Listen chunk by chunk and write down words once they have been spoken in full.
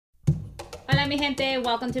mi gente.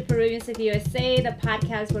 Welcome to Peruvians of USA, the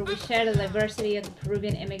podcast where we share the diversity of the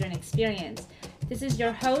Peruvian immigrant experience. This is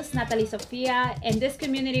your host, Natalie Sofia, and this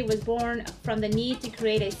community was born from the need to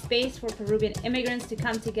create a space for Peruvian immigrants to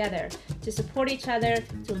come together, to support each other,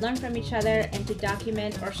 to learn from each other, and to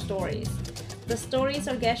document our stories. The stories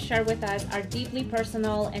our guests share with us are deeply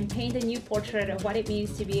personal and paint a new portrait of what it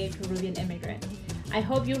means to be a Peruvian immigrant. I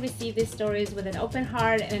hope you receive these stories with an open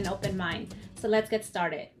heart and an open mind. So let's get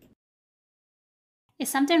started. If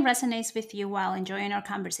something resonates with you while enjoying our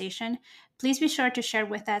conversation, please be sure to share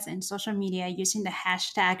with us in social media using the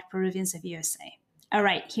hashtag Peruvians of USA. All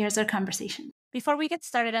right, here's our conversation. Before we get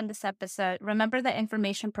started on this episode, remember that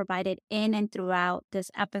information provided in and throughout this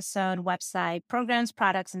episode, website, programs,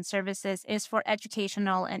 products, and services is for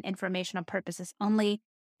educational and informational purposes only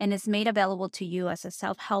and is made available to you as a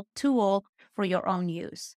self-help tool for your own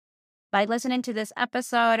use. By listening to this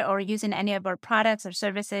episode or using any of our products or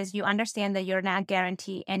services, you understand that you're not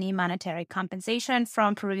guaranteed any monetary compensation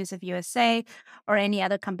from Peruvians of USA or any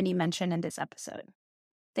other company mentioned in this episode.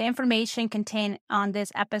 The information contained on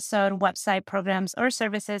this episode, website, programs, or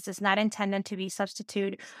services is not intended to be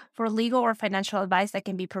substitute for legal or financial advice that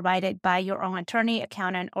can be provided by your own attorney,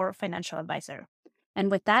 accountant, or financial advisor.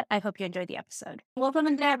 And with that, I hope you enjoyed the episode. Welcome,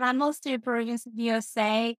 Andrea Ramos, to Peruvians of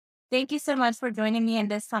USA. Thank you so much for joining me in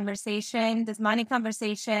this conversation, this money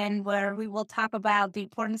conversation, where we will talk about the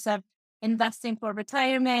importance of investing for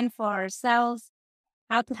retirement, for ourselves,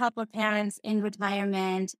 how to help our parents in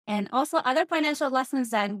retirement, and also other financial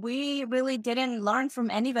lessons that we really didn't learn from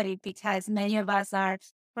anybody because many of us are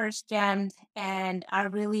first gen and are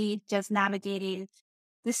really just navigating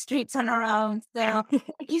the streets on our own. So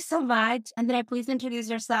thank you so much. Andrea, please introduce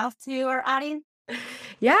yourself to our audience.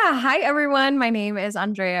 Yeah. Hi, everyone. My name is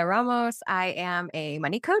Andrea Ramos. I am a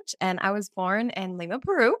money coach and I was born in Lima,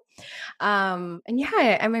 Peru. And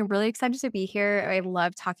yeah, I'm really excited to be here. I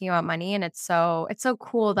love talking about money and it's so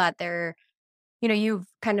cool that you've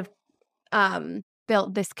kind of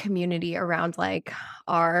built this community around like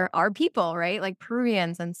our people, right? Like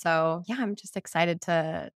Peruvians. And so yeah, I'm just excited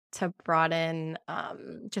to broaden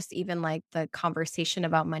just even like the conversation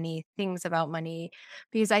about money, things about money,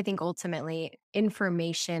 because I think ultimately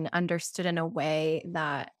information understood in a way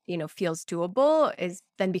that, feels doable is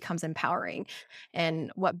then becomes empowering.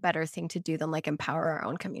 And what better thing to do than like empower our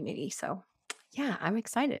own community? So yeah, I'm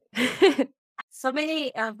excited. So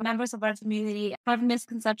many members of our community have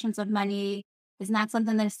misconceptions of money. It's not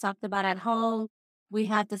something that is talked about at home. We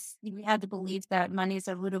have the belief that money is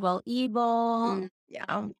a root of all evil.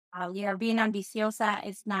 Yeah. Being ambiciosa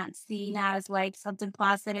is not seen as like something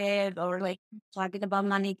positive or like talking about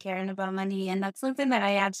money, caring about money. And that's something that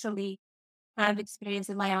I actually have experienced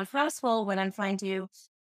in my own household when I'm trying to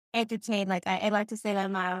educate. Like I like to say that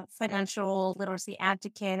I'm a financial literacy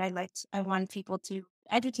advocate. I want people to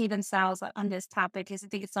educate themselves on this topic because I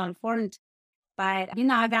think it's so important. But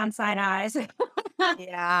I got side eyes.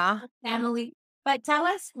 Yeah. Family. But tell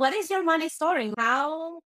us, what is your money story?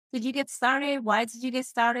 How did you get started? Why did you get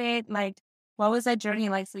started? Like, what was that journey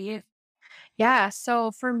like for you? Yeah. So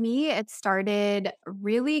for me, it started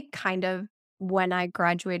really kind of when I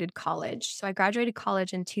graduated college. So I graduated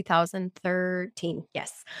college in 2013.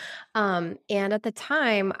 Yes. And at the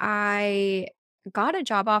time, I got a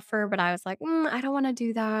job offer, but I was like, I don't want to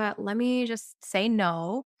do that. Let me just say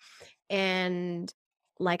no. And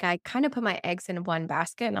like I kind of put my eggs in one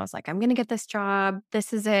basket and I was like, I'm going to get this job.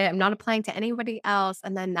 This is it. I'm not applying to anybody else.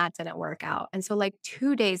 And then that didn't work out. And so, like,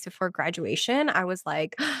 2 days before graduation, I was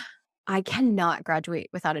like, I cannot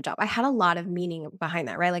graduate without a job. I had a lot of meaning behind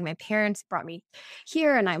that, right? Like, my parents brought me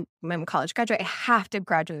here and I'm a college graduate. I have to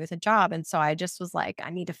graduate with a job. And so I just was like,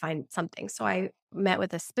 I need to find something. So I met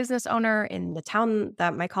with this business owner in the town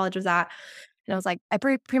that my college was at. And I was like, I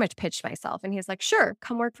pretty much pitched myself. And he was like, sure,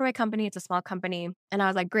 come work for my company. It's a small company. And I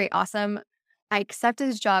was like, great, awesome. I accepted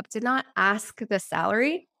his job, did not ask the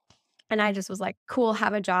salary. And I just was like, cool,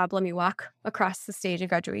 have a job. Let me walk across the stage of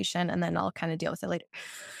graduation and then I'll kind of deal with it later.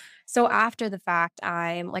 So after the fact,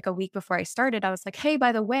 I'm like a week before I started, I was like, hey,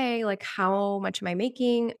 by the way, like how much am I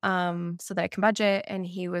making so that I can budget? And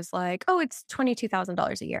he was like, oh, it's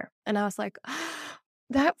 $22,000 a year. And I was like,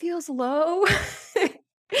 that feels low.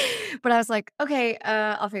 But I was like, okay,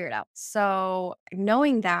 I'll figure it out. So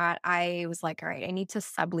knowing that, I was like, all right, I need to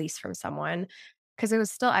sublease from someone because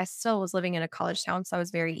I still was living in a college town. So I was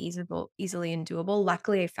very easily and doable.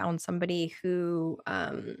 Luckily, I found somebody who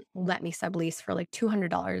let me sublease for like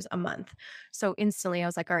 $200 a month. So instantly I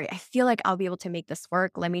was like, all right, I feel like I'll be able to make this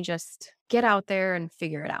work. Let me just get out there and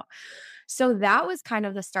figure it out. So that was kind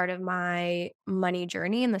of the start of my money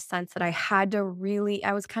journey in the sense that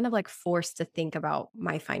I was kind of like forced to think about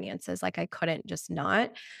my finances. Like I couldn't just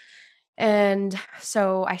not. And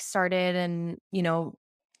so I started and,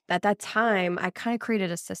 at that time I kind of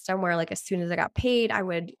created a system where like as soon as I got paid, I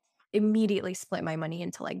would immediately split my money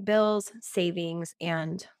into like bills, savings,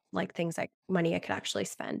 and like things like money I could actually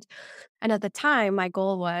spend. And at the time, my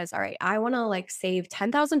goal was, all right, I want to like save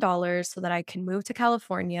 $10,000 so that I can move to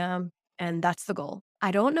California. And that's the goal.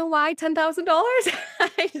 I don't know why $10,000.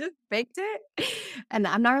 I just baked it. And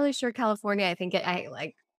I'm not really sure California. I think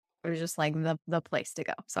it was just like the place to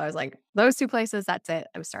go. So I was like, those two places, that's it.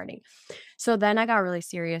 I'm starting. So then I got really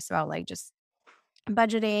serious about like just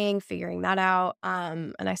budgeting, figuring that out.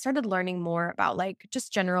 And I started learning more about like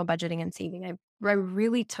just general budgeting and saving. I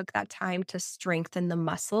really took that time to strengthen the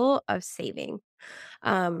muscle of saving.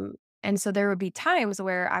 Um, and so there would be times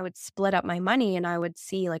where I would split up my money and I would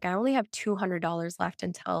see like I only have $200 left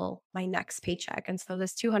until my next paycheck. And so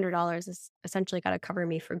this $200 is essentially got to cover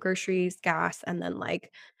me for groceries, gas, and then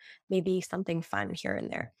like maybe something fun here and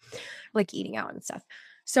there, like eating out and stuff.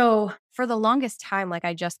 So for the longest time, like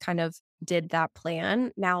I just kind of did that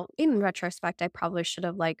plan. Now, in retrospect, I probably should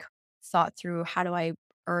have like thought through how do I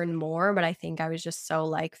earn more, but I think I was just so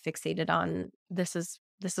like fixated on this is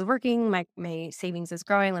working, my savings is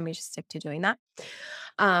growing, let me just stick to doing that.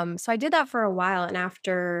 So I did that for a while, and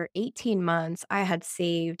after 18 months, I had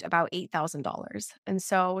saved about $8,000. And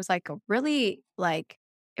so it was like a really like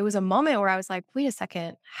it was a moment where I was like, "Wait a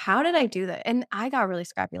second, how did I do that?" And I got really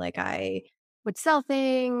scrappy, like, I would sell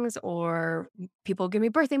things or people give me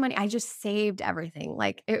birthday money. I just saved everything.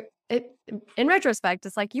 Like, it in retrospect,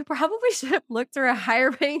 it's like, "You probably should have looked for a higher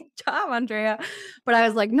paying job, Andrea." But I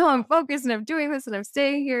was like, "No, I'm focused and I'm doing this and I'm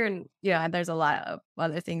staying here." And, yeah, there's a lot of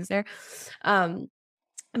other things there. Um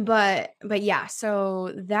but yeah,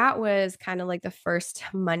 so that was kind of like the first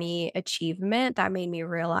money achievement that made me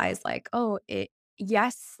realize like, oh, it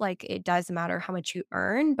yes, like it does matter how much you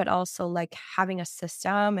earn, but also like having a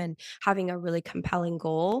system and having a really compelling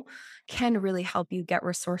goal can really help you get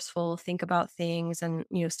resourceful, think about things and,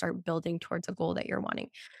 start building towards a goal that you're wanting.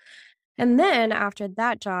 And then after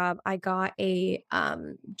that job, I got a,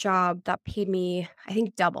 job that paid me, I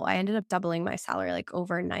think, double. I ended up doubling my salary, like,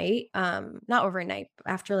 overnight. Not overnight,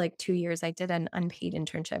 after, like, 2 years, I did an unpaid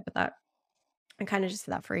internship with that. I kinda just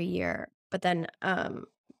did that for a year, but then,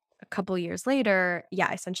 a couple years later, yeah,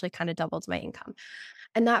 I essentially kinda doubled my income.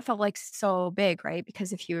 And that felt like so big, right?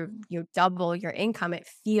 Because if you double your income, it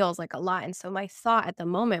feels like a lot. And so my thought at the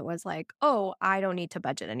moment was like, "Oh, I don't need to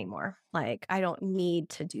budget anymore. Like, I don't need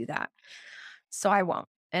to do that. So I won't."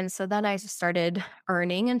 And so then I just started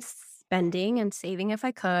earning and spending and saving if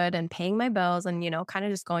I could and paying my bills and, kind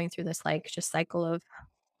of just going through this like just cycle of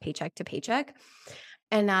paycheck to paycheck.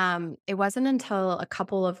 And, it wasn't until a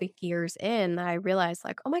couple of years in that I realized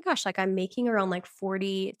like, "Oh my gosh, like I'm making around like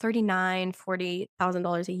 40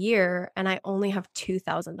 a year and I only have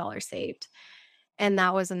 $2,000 saved." And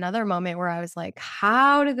that was another moment where I was like,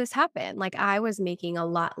 "How did this happen?" Like I was making a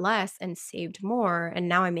lot less and saved more, and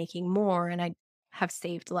now I'm making more and I have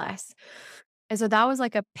saved less. And so that was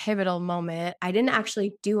like a pivotal moment. I didn't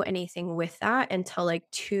actually do anything with that until like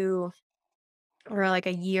 2 or like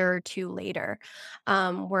a year or 2 later,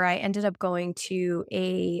 where I ended up going to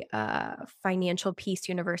a, financial peace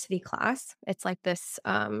university class. It's like this,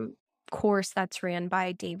 course that's ran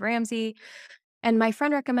by Dave Ramsey, and my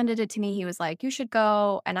friend recommended it to me. He was like, "You should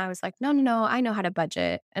go." And I was like, "No, no, no, I know how to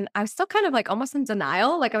budget." And I was still kind of like almost in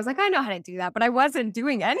denial. Like I was like, "I know how to do that," but I wasn't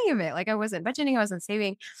doing any of it. Like I wasn't budgeting, I wasn't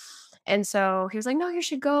saving. And so he was like, "No, you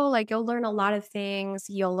should go. Like you'll learn a lot of things.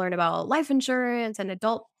 You'll learn about life insurance and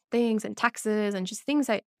adult things and taxes and just things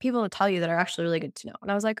that people will tell you that are actually really good to know."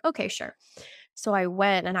 And I was like, "Okay, sure." So I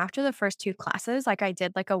went, and after the first 2 classes, like, I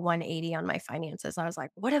did, like, a 180 on my finances. I was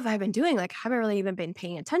like, "What have I been doing? Like, I haven't really even been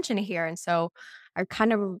paying attention here." And so I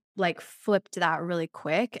kind of, like, flipped that really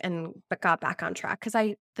quick and but got back on track because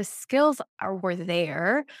I the skills were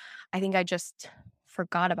there. I think I just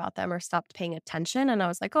forgot about them or stopped paying attention, and I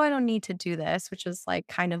was like, "Oh, I don't need to do this," which is, like,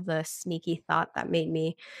 kind of the sneaky thought that made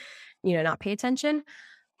me, not pay attention.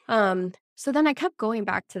 So then I kept going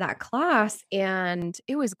back to that class, and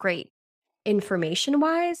it was great information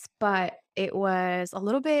wise, but it was a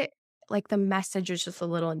little bit like the message was just a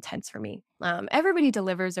little intense for me. Everybody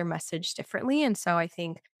delivers their message differently. And so I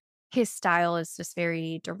think his style is just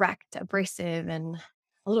very direct, abrasive, and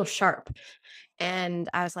a little sharp. And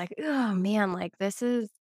I was like, oh man, like this is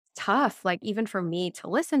tough. Like even for me to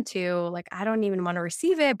listen to, like I don't even want to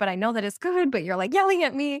receive it, but I know that it's good, but you're like yelling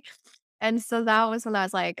at me. And so that was when I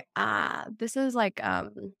was like, this is like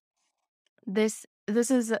this this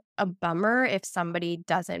is a bummer if somebody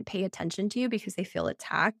doesn't pay attention to you because they feel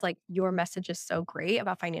attacked. Like your message is so great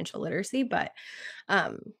about financial literacy, but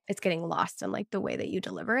it's getting lost in like the way that you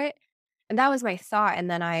deliver it. And that was my thought. And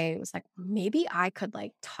then I was like, maybe I could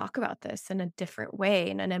like talk about this in a different way,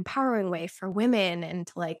 in an empowering way for women and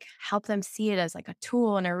to like help them see it as like a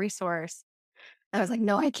tool and a resource. I was like,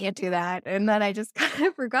 no, I can't do that. And then I just kind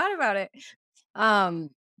of forgot about it.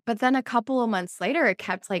 Um, but then a couple of months later, it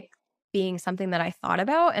kept like being something that I thought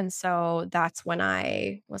about. And so that's when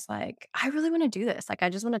I was like, I really want to do this. Like, I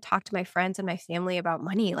just want to talk to my friends and my family about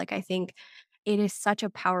money. Like, I think it is such a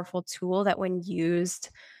powerful tool that when used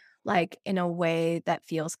like in a way that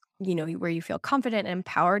feels, where you feel confident and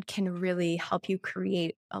empowered can really help you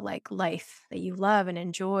create a like life that you love and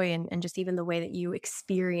enjoy. And just even the way that you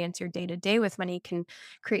experience your day to day with money can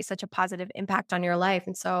create such a positive impact on your life.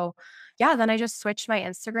 And so, yeah, then I just switched my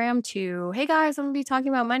Instagram to, hey guys, I'm gonna be talking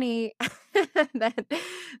about money. that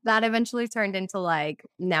that eventually turned into like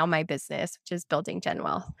now my business, which is building Gen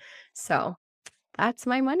Wealth. So that's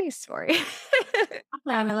my money story.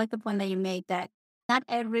 I like the point that you made that not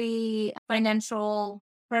every financial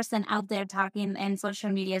person out there talking in social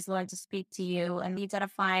media is going to speak to you. And you got to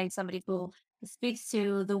find somebody who speaks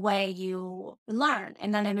to the way you learn.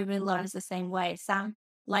 And not everybody learns the same way. Some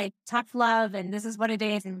like tough love and this is what it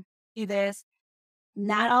is and do this.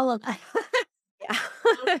 Not all of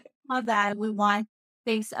Yeah. of that. We want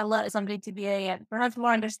things a lot somebody to be perhaps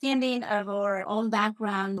more understanding of our own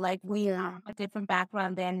background, like we are a different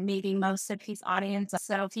background than maybe most of his audience.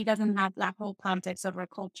 So if he doesn't have that whole context of our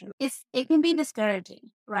culture, it can be discouraging,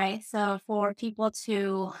 right? So for people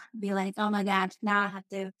to be like, oh my gosh, now I have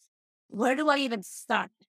to, where do I even start?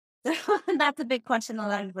 That's a big question. A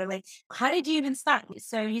lot of people are like, how did you even start?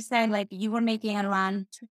 So you said like you were making around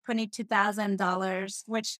 $22,000,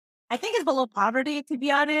 which I think is below poverty, to be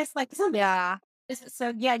honest. Like, Yeah.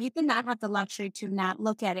 so yeah, you did not have the luxury to not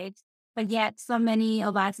look at it, but yet so many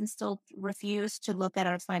of us still refuse to look at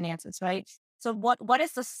our finances, right? So what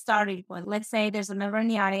is the starting point? Let's say there's a member in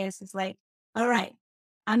the audience is like, all right,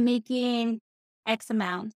 I'm making X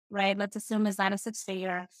amount, right? Let's assume it's not a six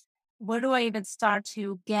figure. Where do I even start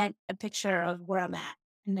to get a picture of where I'm at?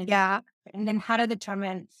 Yeah. And then how to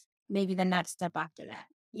determine maybe the next step after that?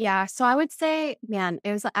 Yeah. So I would say, man,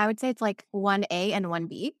 I would say it's like 1A and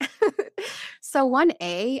 1B. So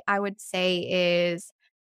 1A, I would say is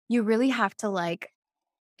you really have to like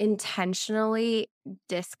intentionally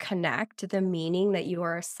disconnect the meaning that you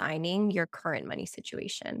are assigning your current money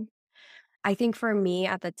situation. I think for me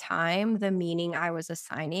at the time, the meaning I was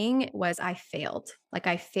assigning was I failed. Like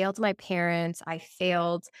I failed my parents. I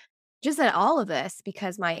failed just at all of this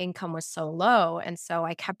because my income was so low, and so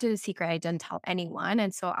I kept it a secret, I didn't tell anyone,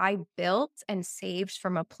 and so I built and saved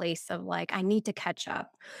from a place of, like, I need to catch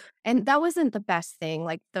up, and that wasn't the best thing,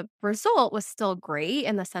 like, the result was still great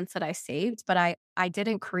in the sense that I saved, but I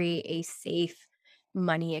didn't create a safe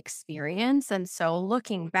money experience, and so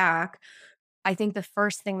looking back, I think the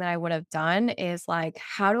first thing that I would have done is like,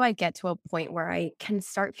 how do I get to a point where I can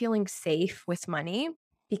start feeling safe with money?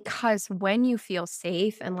 Because when you feel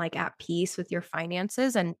safe and like at peace with your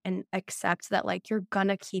finances and accept that like you're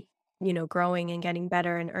gonna keep, growing and getting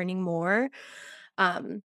better and earning more,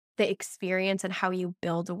 um, the experience and how you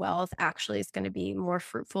build wealth actually is going to be more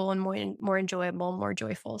fruitful and more enjoyable, more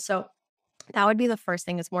joyful. So that would be the first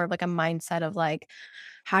thing is more of like a mindset of like,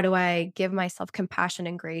 how do I give myself compassion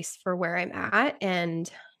and grace for where I'm at and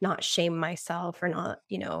not shame myself or not,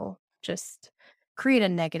 just create a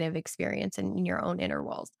negative experience in your own inner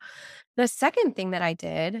walls. The second thing that I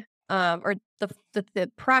did, or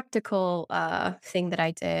the practical thing that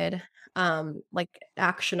I did, like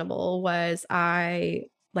actionable was I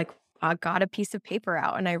got a piece of paper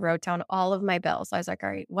out and I wrote down all of my bills. I was like, all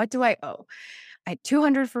right, what do I owe? I had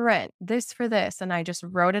 200 for rent, this for this, and I just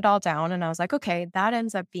wrote it all down and I was like, okay, that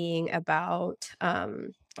ends up being about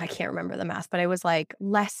I can't remember the math, but it was like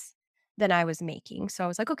less than I was making. So I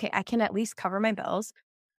was like, okay, I can at least cover my bills.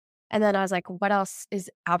 And then I was like, what else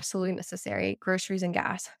is absolutely necessary? Groceries and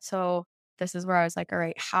gas. So this is where I was like, all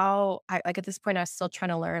right, like at this point I was still trying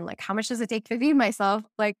to learn like how much does it take to feed myself?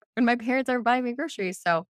 Like when my parents aren't buying me groceries.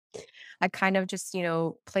 So I kind of just,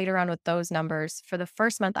 played around with those numbers. For the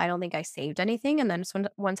first month, I don't think I saved anything. And then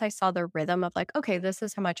once I saw the rhythm of like, okay, this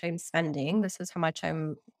is how much I'm spending, this is how much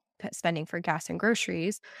I'm spending for gas and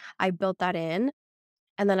groceries, I built that in.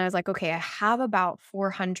 And then I was like, okay, I have about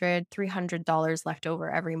 $300 left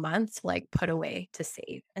over every month to like put away to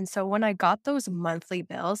save. And so when I got those monthly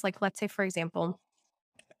bills, like let's say, for example,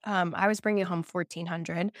 I was bringing home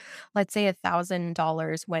 1,400. Let's say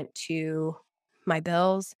 $1,000 went to my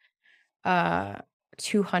bills,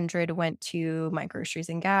 200 went to my groceries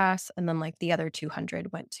and gas, and then like the other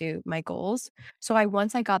 200 went to my goals. So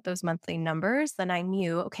once I got those monthly numbers, then I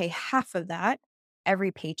knew, okay, half of that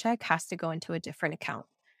every paycheck has to go into a different account.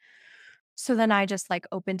 So then I just like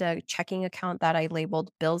opened a checking account that I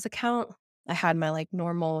labeled bills account. I had my like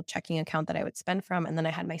normal checking account that I would spend from, and then I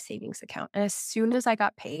had my savings account. And as soon as I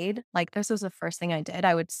got paid, like this was the first thing I did.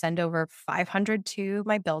 I would send over 500 to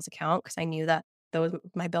my bills account because I knew that those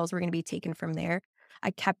my bills were going to be taken from there. I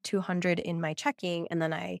kept 200 in my checking, and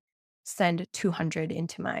then I send 200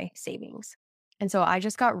 into my savings. And so I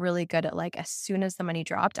just got really good at like as soon as the money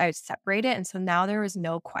dropped, I would separate it. And so now there was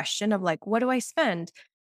no question of like, what do I spend?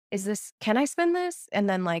 Is this can I spend this? And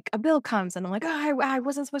then like a bill comes and I'm like, oh, I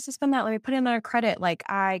wasn't supposed to spend that. Let me put it on a credit. Like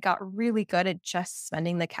I got really good at just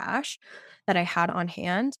spending the cash that I had on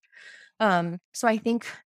hand. So I think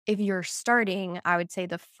if you're starting, I would say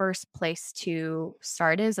the first place to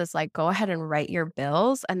start is like go ahead and write your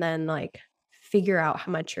bills and then like figure out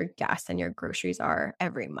how much your gas and your groceries are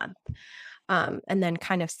every month. And then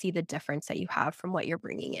kind of see the difference that you have from what you're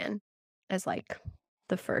bringing in as like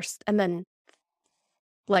the first. And then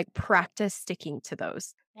like, practice sticking to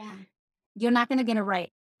those. Yeah. You're not going to get it right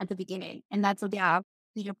at the beginning. And that's what Yeah.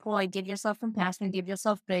 to your point, give yourself compassion, give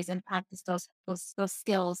yourself grace, and practice those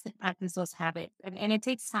skills, and practice those habits. And it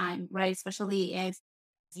takes time, right? Especially if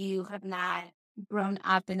you have not grown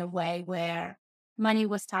up in a way where money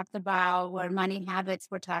was talked about, where money habits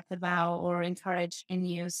were talked about or encouraged in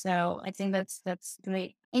you. So I think that's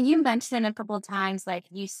great. And you mentioned a couple of times, like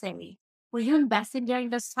you say, were you investing during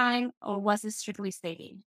this time, or was it strictly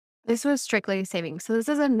saving? This was strictly saving. So this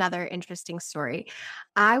is another interesting story.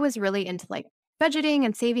 I was really into like budgeting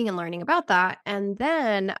and saving and learning about that. And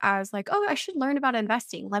then I was like, oh, I should learn about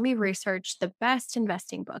investing. Let me research the best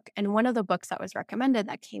investing book. And one of the books that was recommended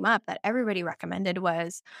that came up that everybody recommended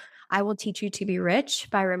was I Will Teach You to Be Rich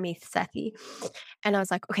by Ramit Sethi. And I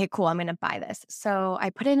was like, okay, cool. I'm going to buy this. So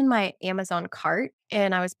I put it in my Amazon cart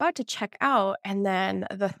and I was about to check out. And then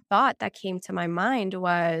the thought that came to my mind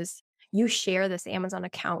was, you share this Amazon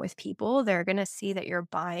account with people, they're going to see that you're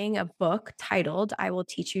buying a book titled I Will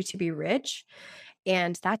Teach You to Be Rich.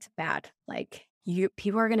 And that's bad. Like you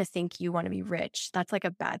people are going to think you want to be rich. That's like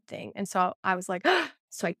a bad thing. And so I was like,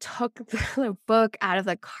 so I took the book out of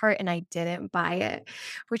the cart and I didn't buy it,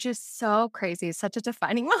 which is so crazy. It's such a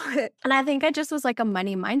defining moment. And I think I just was like a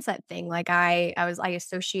money mindset thing. Like I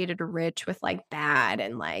associated rich with like bad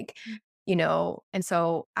and like and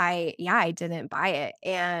so I didn't buy it.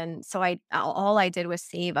 And so all I did was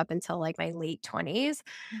save up until like my late 20s.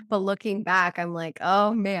 But looking back, I'm like,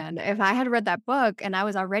 oh man, if I had read that book and I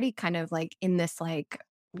was already kind of like in this like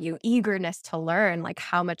eagerness to learn, like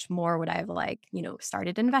how much more would I have like,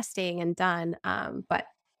 started investing and done. But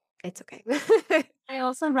it's okay. I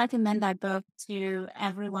also recommend that book to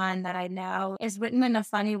everyone that I know. It's written in a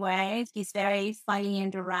funny way. He's very funny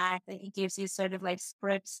and direct. And he gives you sort of like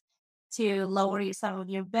scripts to lower some of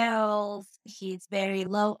your bills. He's very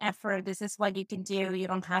low effort. This is what you can do. You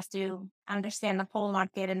don't have to understand the whole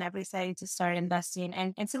market and everything to start investing.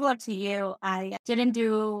 And similar to you, I didn't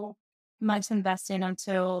do much investing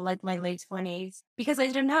until like my late 20s because I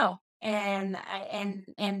didn't know. And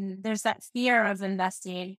there's that fear of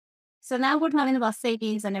investing, so now we're talking about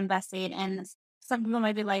savings and investing, and some people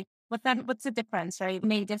might be like, what's the difference, right?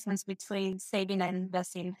 Main difference between saving and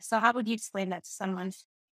investing. So how would you explain that to someone?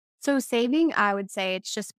 So saving, I would say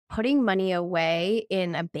it's just putting money away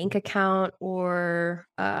in a bank account or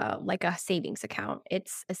like a savings account.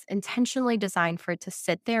 It's intentionally designed for it to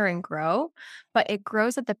sit there and grow, but it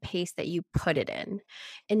grows at the pace that you put it in.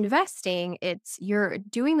 Investing, you're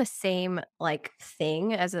doing the same like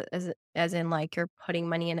thing as in like you're putting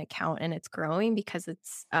money in an account and it's growing because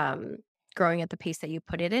it's growing at the pace that you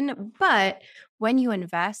put it in. But when you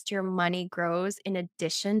invest, your money grows in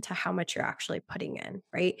addition to how much you're actually putting in,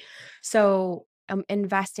 right? So,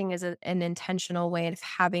 investing is an intentional way of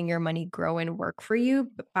having your money grow and work for you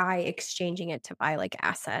by exchanging it to buy like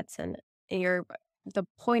assets. And the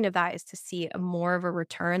point of that is to see a more of a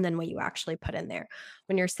return than what you actually put in there.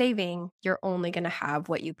 When you're saving, you're only going to have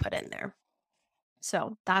what you put in there.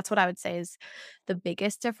 So that's what I would say is the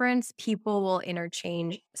biggest difference. People will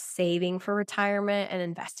interchange saving for retirement and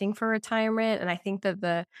investing for retirement. And I think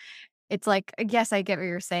that it's like, yes, I get what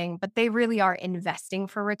you're saying, but they really are investing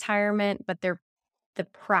for retirement, but the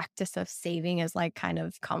practice of saving is like kind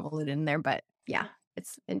of convoluted in there. But yeah,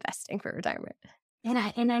 it's investing for retirement. And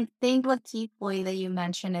I think what key point that you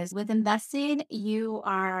mentioned is with investing, you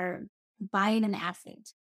are buying an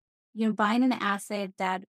asset. You're buying an asset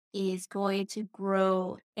that is going to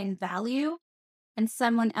grow in value, and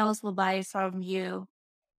someone else will buy it from you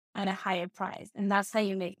at a higher price. And that's how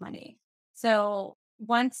you make money. So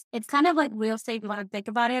once it's kind of like real estate, you want to think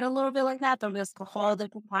about it a little bit like that, but it's a whole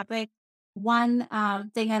different topic. One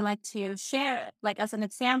thing I like to share, like as an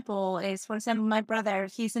example, is for example, my brother,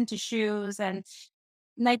 he's into shoes and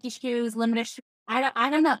Nike shoes, limited shoes. I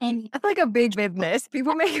don't know That's like a big business.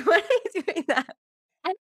 People make money doing that.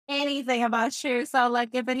 anything about shoes. So like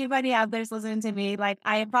if anybody out there's listening to me, like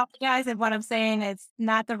I apologize if what I'm saying is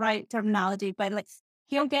not the right terminology, but like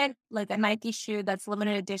he'll get like a Nike shoe that's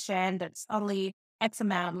limited edition, that's only X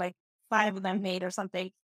amount, like 5 of them made or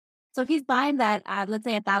something. So if he's buying that at let's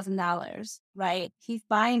say $1,000, right? He's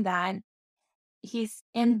buying that, he's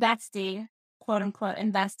investing, quote unquote,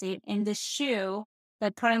 investing in the shoe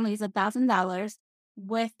that currently is $1,000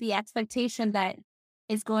 with the expectation that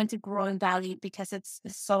it's going to grow in value because it's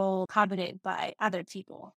so coveted by other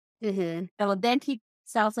people. Mm-hmm. So then he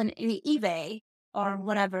sells on eBay or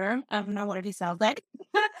whatever. I don't know what he sells at.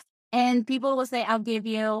 And people will say, I'll give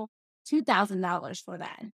you $2,000 for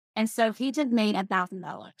that. And so he just made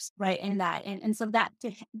 $1,000, right? In that. And so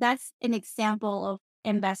that's an example of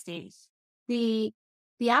investing. The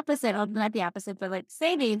opposite, or not the opposite, but like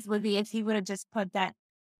savings would be if he would have just put that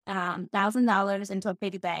 $1,000 into a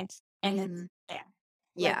piggy bank and it's there.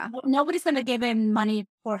 Yeah. Like, nobody's going to give him money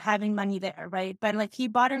for having money there, right? But like he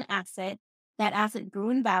bought an asset, that asset grew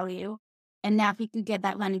in value, and now he could get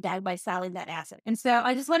that money back by selling that asset. And so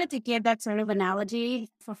I just wanted to give that sort of analogy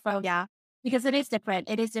for folks. Yeah. Because it is different.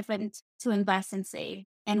 It is different to invest and save.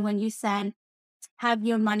 And when you have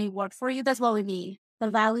your money work for you, that's what we mean. The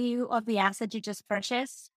value of the asset you just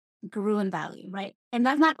purchased grew in value, right? And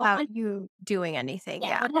that's not Without you doing anything.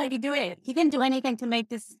 Yeah. What did he do it? He didn't do anything to make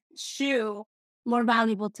this shoe more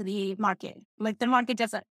valuable to the market. Like the market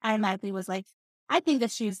just automatically was like, I think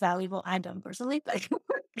this shoe is valuable. I don't personally, but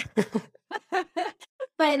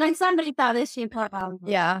but like somebody thought this shoe was valuable.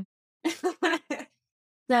 Yeah.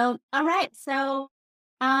 So, all right. So,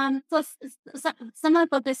 some of the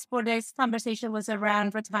focus for this conversation was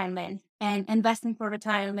around retirement and investing for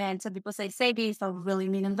retirement. So people say savings, don't really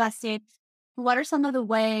mean investing. What are some of the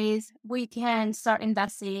ways we can start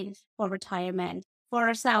investing for retirement for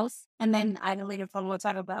ourselves? And then I know later on we'll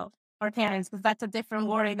talk about our parents, because that's a different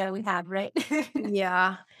worry that we have, right?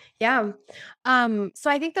 Yeah. Yeah. So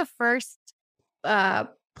I think the first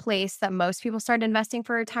place that most people start investing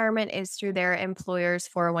for retirement is through their employer's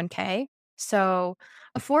 401k. So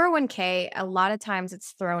a 401k, a lot of times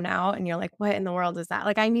it's thrown out and you're like, what in the world is that?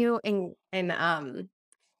 Like I knew in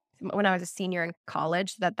when I was a senior in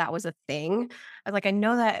college that was a thing. I was like, I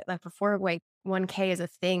know that like a 401k is a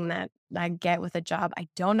thing that I get with a job. I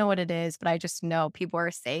don't know what it is, but I just know people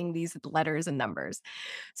are saying these letters and numbers.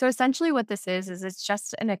 So essentially what this is it's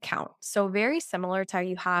just an account. So very similar to how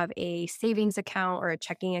you have a savings account or a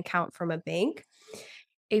checking account from a bank.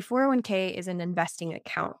 A 401k is an investing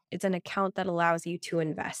account. It's an account that allows you to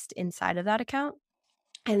invest inside of that account.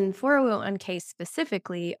 And 401k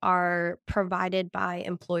specifically are provided by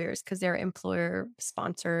employers because they're employer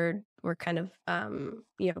sponsored or kind of,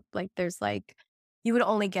 like there's like, you would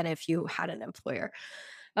only get it if you had an employer.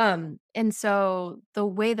 And so the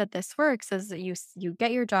way that this works is that you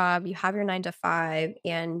get your job, you have your 9 to 5,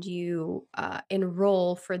 and you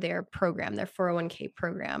enroll for their program, their 401k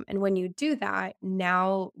program. And when you do that,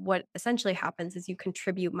 now what essentially happens is you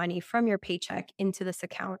contribute money from your paycheck into this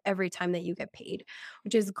account every time that you get paid,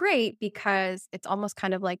 which is great because it's almost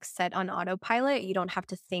kind of like set on autopilot. You don't have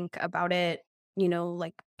to think about it,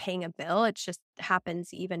 like paying a bill. It just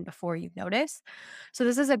happens even before you notice. So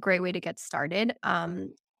this is a great way to get started.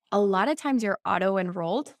 A lot of times you're auto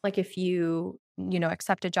enrolled. Like if you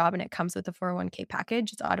accept a job and it comes with a 401k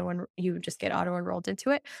package, you just get auto enrolled into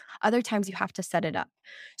it. Other times you have to set it up.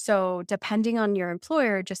 So depending on your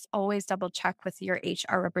employer, just always double check with your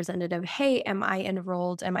HR representative. Hey, am I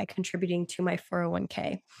enrolled? Am I contributing to my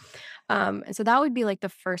 401k? And so that would be like the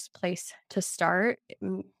first place to start.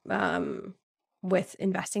 With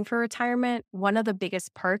investing for retirement. One of the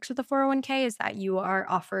biggest perks with the 401k is that you are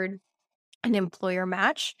offered an employer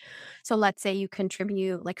match. So let's say you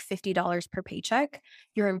contribute like $50 per paycheck,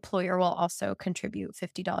 your employer will also contribute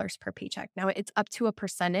 $50 per paycheck. Now it's up to a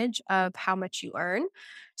percentage of how much you earn.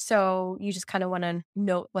 So you just kind of want to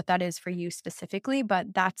note what that is for you specifically,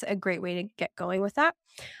 but that's a great way to get going with that.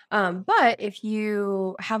 But if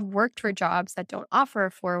you have worked for jobs that don't offer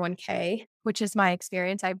a 401k, which is my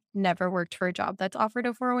experience, I've never worked for a job that's offered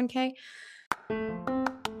a 401k.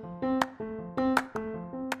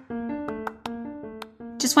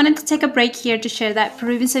 Just wanted to take a break here to share that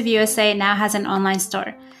Peruvians of USA now has an online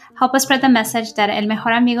store. Help us spread the message that el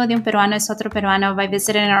mejor amigo de un peruano es otro peruano by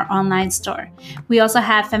visiting our online store. We also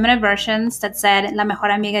have feminine versions that said la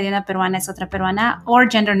mejor amiga de una peruana es otra peruana, or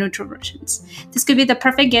gender neutral versions. This could be the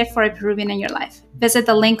perfect gift for a Peruvian in your life. Visit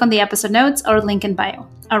the link on the episode notes or link in bio.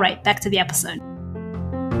 All right, back to the episode.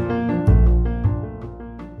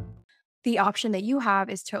 The option that you have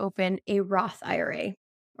is to open a Roth IRA.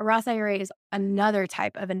 A Roth IRA is another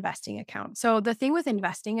type of investing account. So the thing with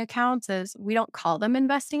investing accounts is we don't call them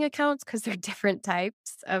investing accounts because they're different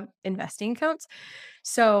types of investing accounts.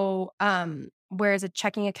 So whereas a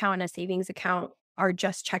checking account and a savings account are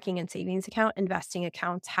just checking and savings account, investing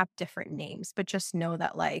accounts have different names. But just know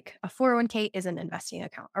that like a 401k is an investing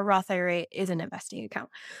account. A Roth IRA is an investing account.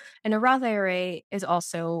 And a Roth IRA is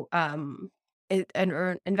also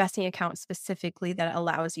an investing account specifically that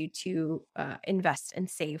allows you to invest and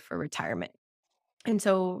save for retirement. And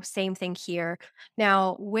so same thing here.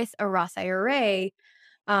 Now with a Roth IRA,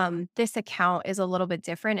 this account is a little bit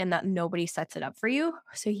different in that nobody sets it up for you.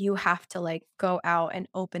 So you have to like go out and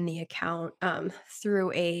open the account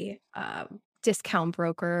through a discount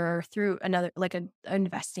broker or through another like an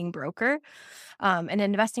investing broker. An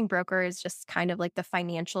investing broker is just kind of like the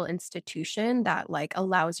financial institution that like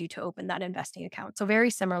allows you to open that investing account. So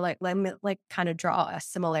very similar, like let me like kind of draw a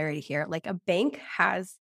similarity here. Like a bank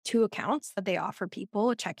has two accounts that they offer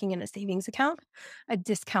people, a checking and a savings account. A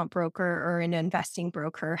discount broker or an investing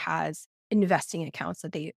broker has investing accounts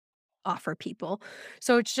that they offer people.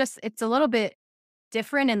 So it's a little bit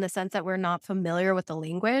different in the sense that we're not familiar with the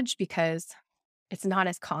language because it's not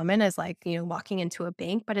as common as like, walking into a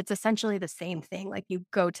bank, but it's essentially the same thing. Like you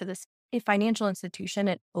go to this a financial institution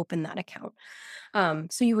and open that account.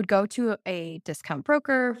 So you would go to a discount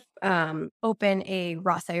broker, open a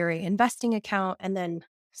Roth IRA investing account, and then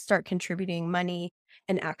start contributing money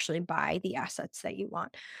and actually buy the assets that you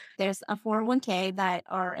want. There's a 401k that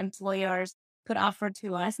our employers could offer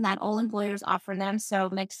to us. Not all employers offer them. So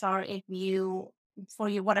make sure if you, for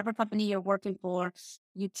you, whatever company you're working for,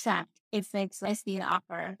 you check if it's listed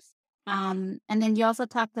offer. And then you also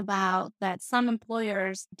talked about that some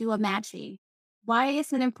employers do a matching. Why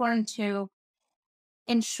is it important to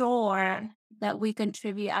ensure that we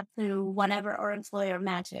contribute up to whatever our employer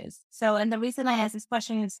matches? So, and the reason I ask this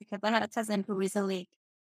question is because I had a cousin who recently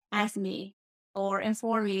asked me or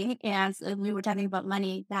informed me as we were talking about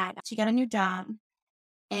money that she got a new job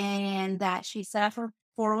and that she set up her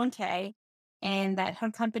 401k and that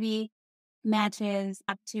her company matches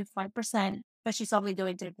up to 5%, but she's only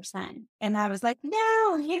doing 3%. And I was like,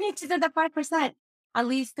 no, you need to do the 5%. At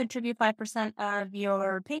least contribute 5% of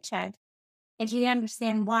your paycheck. And she didn't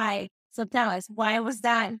understand why. So tell us, why was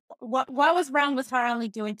that? What was wrong with her only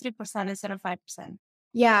doing 3% instead of 5%?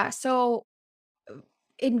 Yeah. So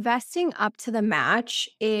investing up to the match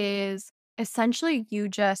is essentially you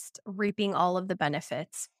just reaping all of the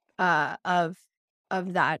benefits of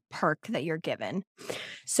that perk that you're given.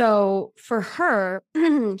 So for her,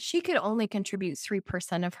 she could only contribute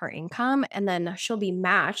 3% of her income, and then she'll be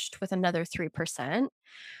matched with another 3%.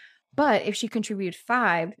 But if she contributed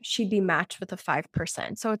 5, she'd be matched with a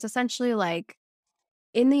 5%. So it's essentially like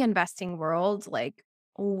in the investing world, like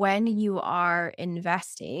when you are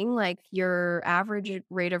investing, like your average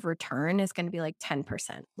rate of return is going to be like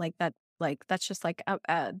 10%. That's just like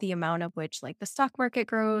the amount of which like the stock market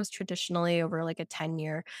grows traditionally over like a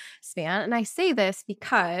 10-year span. And I say this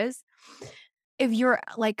because if your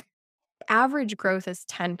like average growth is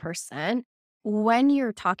 10%, when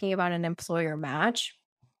you're talking about an employer match,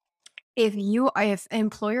 if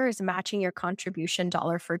employer is matching your contribution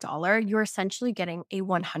dollar for dollar, you're essentially getting a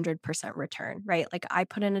 100% return, right? Like I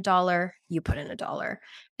put in $1, you put in $1.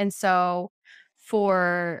 And so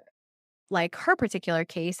for like her particular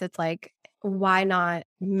case, it's like, why not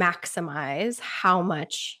maximize how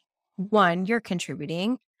much one you're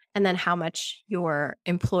contributing and then how much your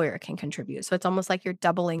employer can contribute. So it's almost like you're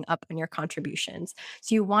doubling up on your contributions.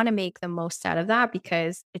 So you want to make the most out of that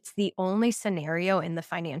because it's the only scenario in the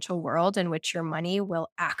financial world in which your money will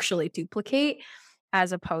actually duplicate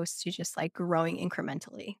as opposed to just like growing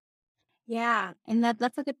incrementally. Yeah, and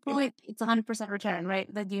that's a good point. It's 100% return, right?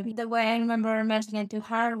 The way I remember mentioning it to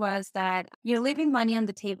her was that you're leaving money on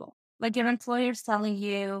the table. Like your employer's telling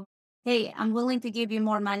you, "Hey, I'm willing to give you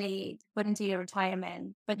more money to put into your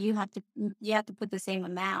retirement, but you have to put the same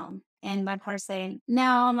amount." And my her saying, "No,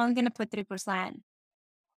 I'm only going to put 3%."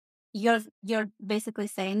 You're basically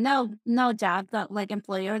saying, "No, no, job, don't, like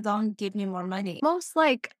employer, don't give me more money." Most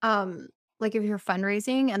like if you're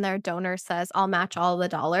fundraising and their donor says, I'll match all the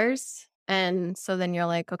dollars. And so then you're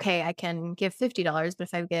like, okay, I can give $50, but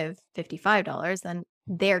if I give $55, then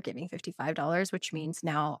they're giving $55, which means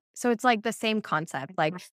now, so it's like the same concept.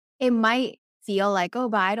 Like it might feel like, oh,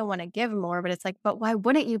 but I don't want to give more. But it's like, but why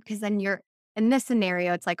wouldn't you? Because then you're in this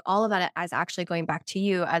scenario, it's like all of that is actually going back to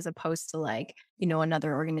you as opposed to like,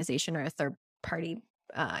 another organization or a third party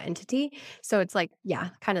entity. So it's like, yeah,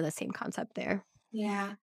 kind of the same concept there.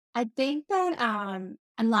 Yeah. I think that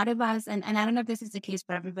a lot of us, and I don't know if this is the case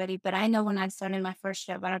for everybody, but I know when I started my first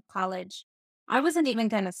job out of college, I wasn't even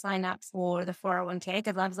going to sign up for the 401k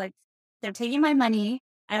because I was like, they're taking my money.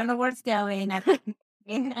 I don't know where it's going. I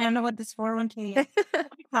don't know what this 401k is.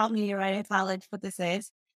 Taught me right in college what this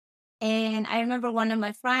is. And I remember one of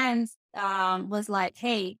my friends was like,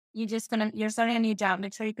 "Hey, you're starting a new job.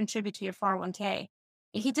 Make sure you contribute to your 401k."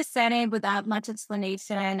 And he just said it without much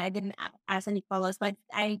explanation. I didn't ask any follows, but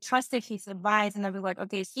I trusted his advice, and I was like,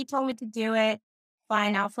 "Okay, he told me to do it.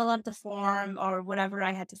 Fine, I'll fill out the form or whatever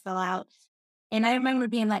I had to fill out." And I remember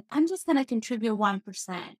being like, "I'm just gonna contribute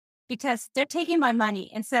 1% because they're taking my money."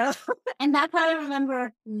 And so, and that's how I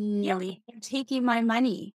remember. Really, they're taking my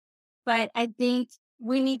money. But I think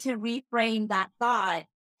we need to reframe that thought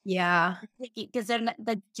Yeah. because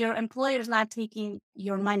your employer is not taking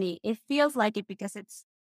your money. It feels like it because it's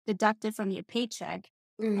deducted from your paycheck,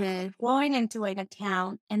 going into an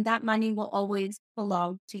account, and that money will always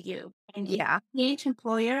belong to you. And if Yeah. you engage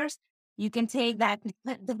employers, you can take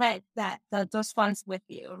those funds with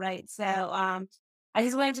you, right? So, I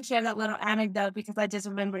just wanted to share that little anecdote because I just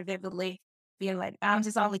remember vividly being like, I'm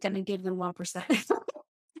just only going to give them 1%.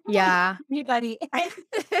 Yeah. Anybody. And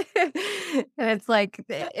it's like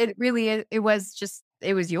it really it was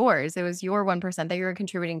yours. It was your 1% that you were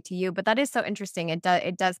contributing to you. But that is so interesting. It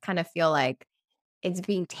does kind of feel like it's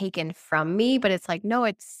being taken from me, but it's like, no,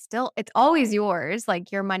 it's always yours.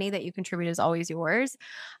 Like your money that you contribute is always yours.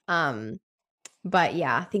 Um, but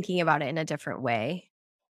yeah, thinking about it in a different way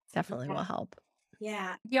definitely will help.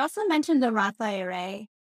 Yeah. You also mentioned the Roth IRA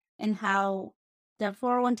and how the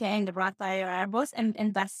 401k and the Roth IRA are both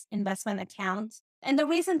investment accounts. And the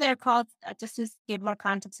reason they're called, just to give more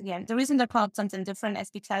context again, the reason they're called something different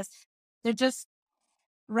is because they're just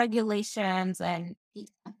regulations and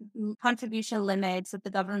contribution limits that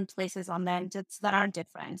the government places on them just that are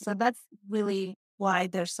different. So that's really why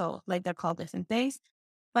they're called different things.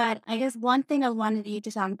 But I guess one thing I wanted you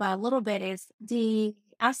to talk about a little bit is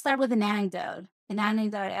I'll start with an anecdote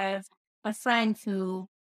of a friend who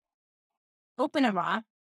opened a Roth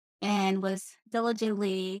and was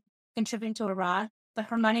diligently contributing to a Roth, but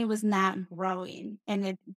her money was not growing. And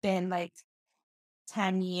it'd been like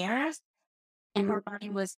 10 years, and her money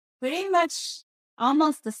was pretty much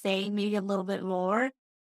almost the same, maybe a little bit more.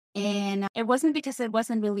 And it wasn't because it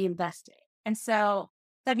wasn't really invested. And so,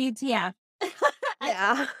 WTF.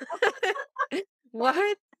 Yeah.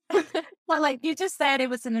 What? Well, like you just said, it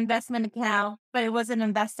was an investment account, but it wasn't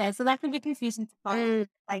invested. So that can be confusing to follow. Mm,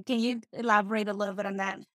 Like, can you elaborate a little bit on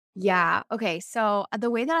that? yeah. Okay. So the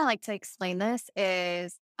way that I like to explain this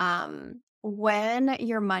is when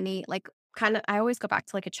your money, like kind of, I always go back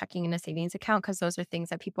to like a checking and a savings account because those are things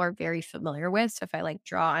that people are very familiar with. So if I like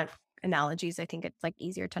draw analogies, I think it's like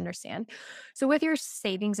easier to understand. So with your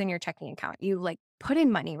savings in your checking account, you like put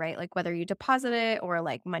in money, right? Like whether you deposit it or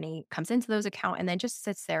like money comes into those account and then just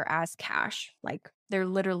sits there as cash. Like they're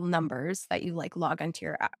literal numbers that you like log onto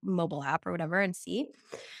your mobile app or whatever and see.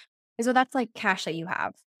 And so that's like cash that you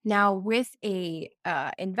have. Now with a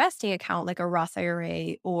investing account like a Roth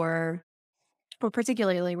IRA or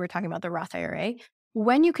particularly we're talking about the Roth IRA,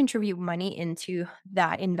 when you contribute money into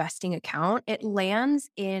that investing account, it lands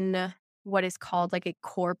in what is called like a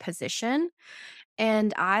core position.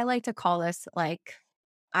 And I like to call this like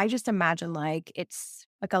I just imagine like it's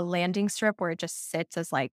like a landing strip where it just sits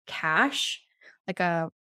as like cash, like a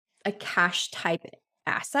cash type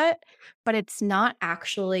asset, but it's not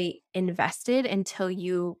actually invested until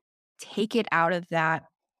you take it out of that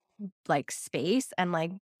like space and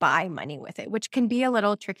like buy money with it, which can be a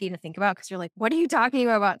little tricky to think about because you're like, what are you talking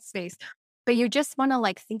about space? But you just want to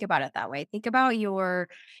like think about it that way. Think about your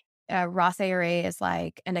Roth IRA is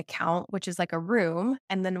like an account, which is like a room.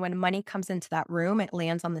 And then when money comes into that room, it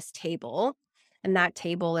lands on this table. And that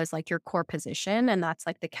table is like your core position. And that's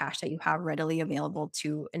like the cash that you have readily available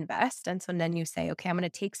to invest. And so then you say, okay, I'm going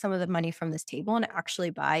to take some of the money from this table and actually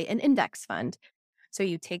buy an index fund. So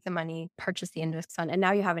you take the money, purchase the index fund, and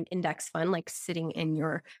now you have an index fund like sitting in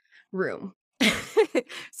your room.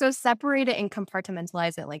 So separate it and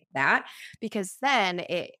compartmentalize it like that because then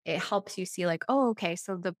it helps you see like, oh, okay,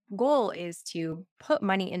 so the goal is to put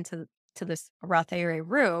money to this Roth IRA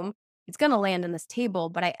room. It's going to land in this table,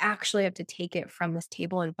 but I actually have to take it from this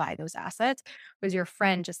table and buy those assets. Because your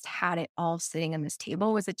friend just had it all sitting in this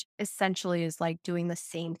table, was it essentially is like doing the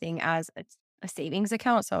same thing as a savings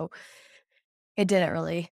account. So it didn't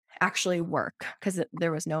really actually work because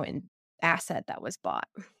there was no asset that was bought.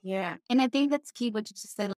 Yeah. And I think that's key what you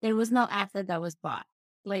just said. There was no asset that was bought.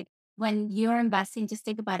 Like when you're investing, just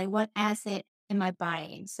think about it. What asset am I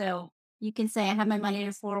buying? So you can say I have my money in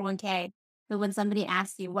a 401k. But when somebody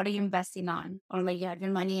asks you, what are you investing on? Or like you have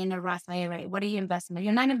your money in a Roth IRA, what are you investing on?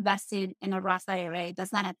 You're not invested in a Roth IRA.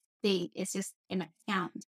 That's not a state. It's just an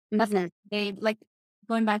account. That's Mhm. not they like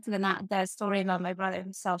going back to the story about my brother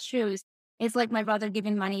who sells shoes. It's like my brother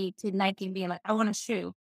giving money to Nike and being like, I want a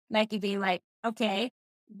shoe. Nike being like, okay,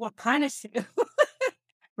 what kind of shoe?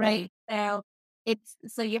 Right. So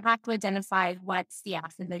so you have to identify what's the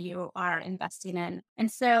asset that you are investing in.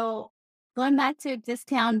 And so going back to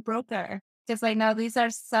discount broker, because I know these are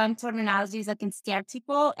some terminologies that can scare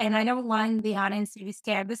people. And I don't want the audience to be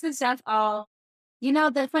scared. This is just all,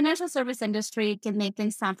 the financial service industry can make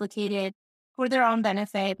things complicated for their own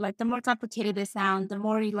benefit. Like the more complicated they sound, the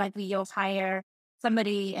more likely you'll hire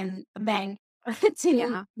somebody in a bank to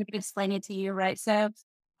Yeah. explain it to you, right? So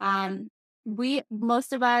um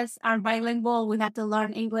most of us are bilingual. We have to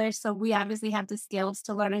learn English. So we obviously have the skills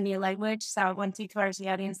to learn a new language. So I want to encourage the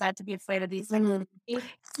audience not to be afraid of these languages.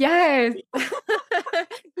 Yes.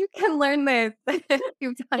 You can learn this.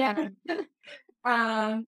 You've Yeah.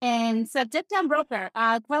 done. And so discount broker,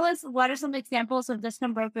 tell us what are some examples of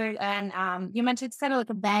discount broker? And you mentioned it's kind of like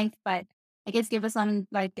a bank, but I guess give us some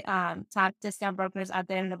like top discount brokers out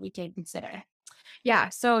there that we can consider. Yeah.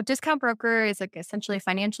 So discount broker is like essentially a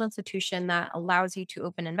financial institution that allows you to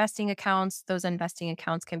open investing accounts. Those investing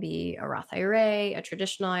accounts can be a Roth IRA, a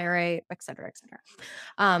traditional IRA, et cetera, et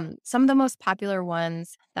cetera. Some of the most popular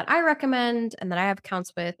ones that I recommend and that I have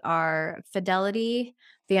accounts with are Fidelity,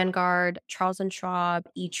 Vanguard, Charles and Schwab,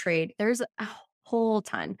 E-Trade. There's a whole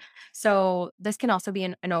ton. So this can also be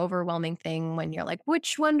an overwhelming thing when you're like,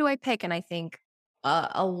 which one do I pick? And I think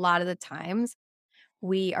a lot of the times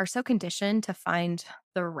we are so conditioned to find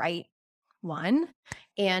the right one.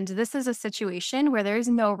 And this is a situation where there's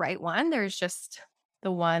no right one. There's just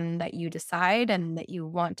the one that you decide and that you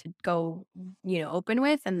want to go, open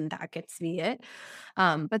with, and that gets to be it.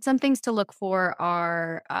 But some things to look for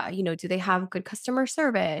are, do they have good customer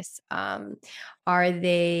service?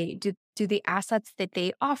 Do the assets that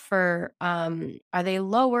they offer, are they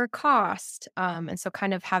lower cost? And so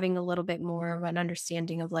kind of having a little bit more of an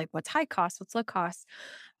understanding of like what's high cost, what's low cost.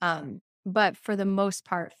 But for the most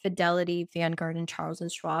part, Fidelity, Vanguard, and Charles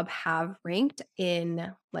and Schwab have ranked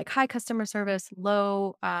in like high customer service,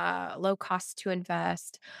 low cost to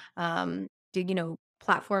invest,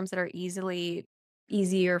 platforms that are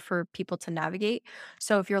easier for people to navigate.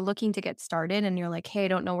 So if you're looking to get started and you're like, hey, I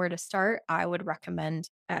don't know where to start, I would recommend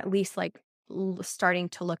at least like starting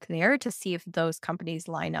to look there to see if those companies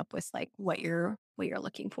line up with like what you're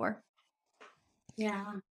looking for. Yeah.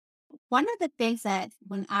 One of the things that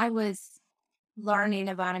when I was learning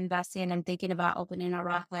about investing and thinking about opening a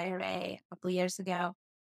Roth IRA a couple of years ago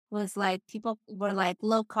was like people were like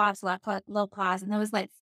low cost, low cost. And I was like,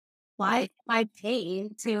 why am I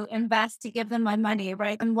paying to invest to give them my money,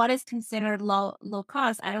 right? And what is considered low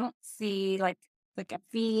cost? I don't see like a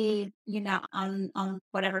fee, on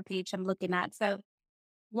whatever page I'm looking at. So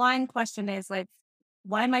one question is like,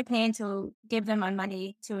 why am I paying to give them my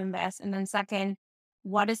money to invest? And then second,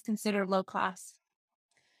 what is considered low cost?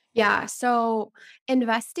 Yeah, so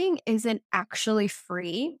investing isn't actually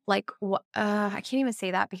free. I can't even say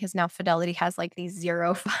that because now Fidelity has like these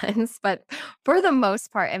zero funds, but for the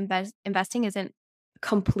most part, investing isn't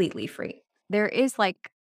completely free. There is like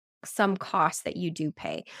some costs that you do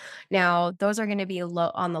pay. Now, those are going to be low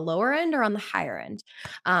on the lower end or on the higher end.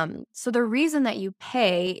 So the reason that you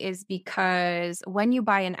pay is because when you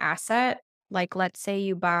buy an asset, like let's say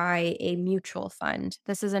you buy a mutual fund,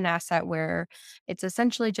 this is an asset where it's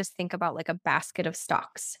essentially just think about like a basket of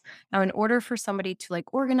stocks. Now, in order for somebody to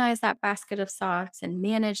like organize that basket of stocks and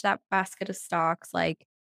manage that basket of stocks, like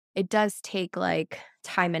it does take like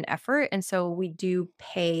time and effort. And so we do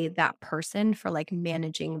pay that person for like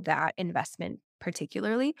managing that investment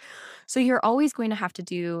particularly. So you're always going to have to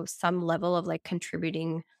do some level of like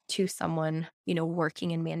contributing to someone,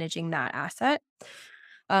 working and managing that asset.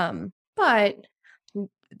 But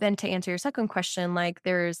then to answer your second question, like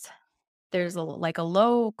there's like a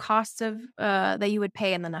low cost of that you would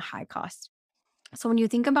pay and then a high cost. So when you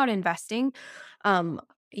think about investing, um,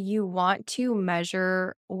 you want to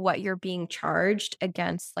measure what you're being charged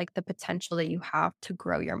against like the potential that you have to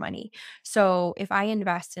grow your money. So if I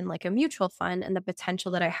invest in like a mutual fund and the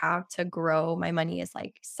potential that I have to grow my money is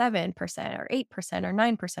like 7% or 8% or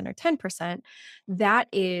 9% or 10%, that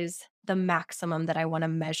is the maximum that I want to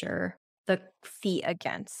measure the fee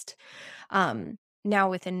against. Now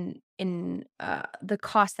with in the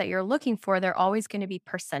cost that you're looking for, they're always going to be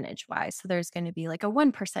percentage wise. So there's going to be like a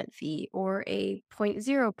 1% fee or a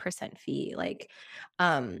 0.0% fee.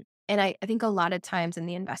 And I think a lot of times in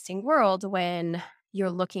the investing world, when you're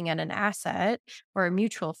looking at an asset or a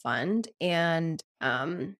mutual fund and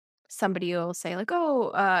somebody will say like,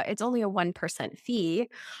 oh, it's only a 1% fee,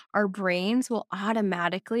 our brains will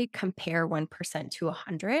automatically compare 1% to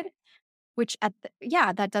 100, which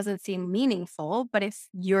yeah, that doesn't seem meaningful, but if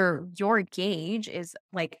your gauge is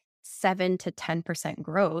like 7 to 10%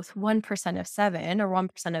 growth, 1% of 7 or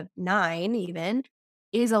 1% of 9 even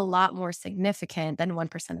is a lot more significant than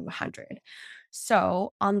 1% of 100.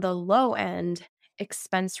 So, on the low end,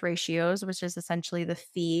 expense ratios, which is essentially the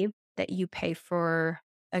fee that you pay for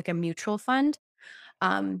like a mutual fund,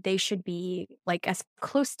 they should be like as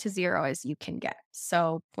close to zero as you can get.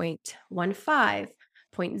 So 0.15,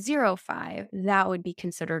 0.05, that would be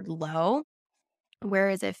considered low.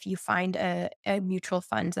 Whereas if you find a mutual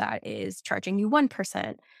fund that is charging you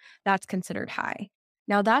 1%, that's considered high.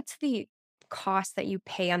 Now, that's the cost that you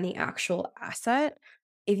pay on the actual asset.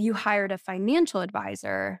 If you hired a financial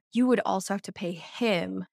advisor, you would also have to pay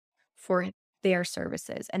him for their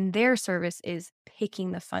services, and their service is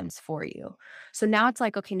picking the funds for you. So now it's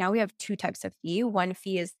like, okay, now we have two types of fee. One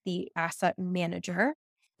fee is the asset manager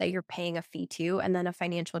that you're paying a fee to, and then a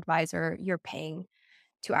financial advisor you're paying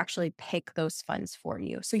to actually pick those funds for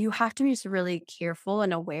you. So you have to be just really careful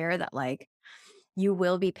and aware that like you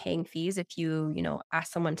will be paying fees if you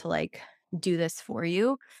ask someone to like do this for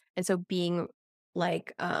you. And so being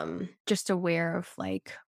like just aware of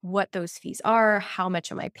like what those fees are, how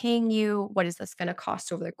much am I paying you, what is this going to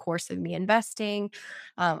cost over the course of me investing,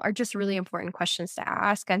 are just really important questions to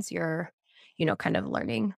ask as you're kind of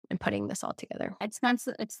learning and putting this all together. Expense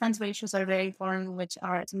ratios are very important, which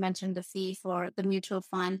are to mention the fee for the mutual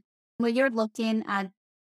fund. When you're looking at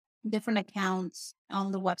different accounts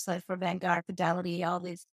on the website for Vanguard, Fidelity, all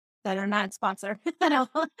these that are not sponsored,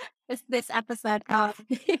 this episode,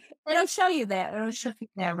 it'll show you that. It'll show you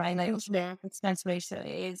there, right? Like the expense ratio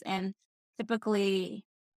is, and typically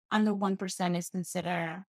under 1% is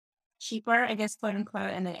considered cheaper, I guess, quote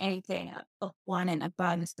unquote, and then anything of one and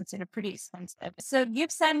above is considered pretty expensive. So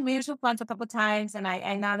you've said mutual funds a couple times, and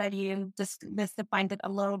I know that you just defined it a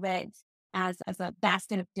little bit as a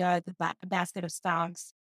basket of goods, a basket of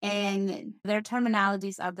stocks. And there are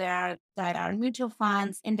terminologies out there that are mutual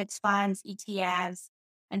funds, index funds, ETFs.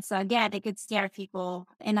 And so again, it could scare people.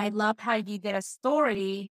 And I love how you did a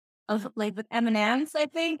story of like with M&Ms, I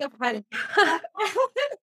think, of how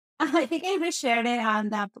I think I even shared it on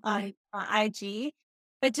that IG.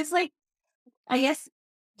 But just like, I guess,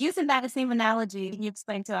 using that same analogy, can you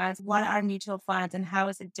explain to us what are mutual funds and how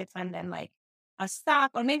is it different than like a stock,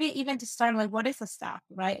 or maybe even to start like, what is a stock,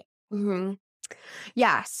 right? Mhm.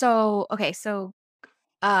 Yeah. So, okay. So,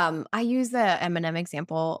 I use the M&M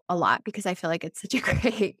example a lot because I feel like it's such a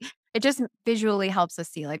great, it just visually helps us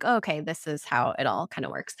see like, oh, okay, this is how it all kind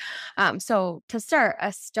of works. So to start,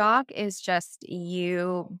 a stock is just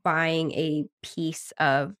you buying a piece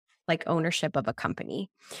of like ownership of a company.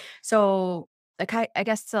 So like I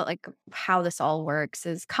guess so like how this all works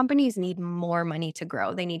is companies need more money to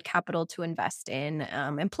grow. They need capital to invest in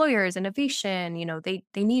employers, innovation, they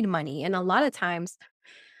need money. And a lot of times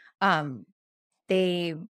um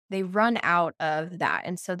they they run out of that,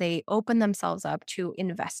 and so they open themselves up to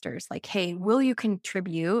investors like, hey, will you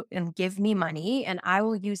contribute and give me money, and I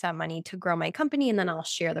will use that money to grow my company, and then I'll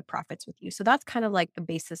share the profits with you. So that's kind of like the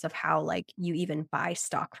basis of how like you even buy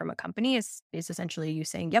stock from a company is essentially you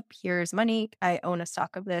saying, yep, here's money, I own a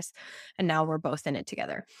stock of this, and now we're both in it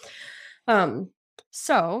together.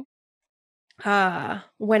 So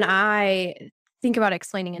when I think about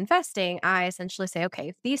explaining investing, I essentially say, okay,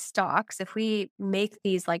 if these stocks, if we make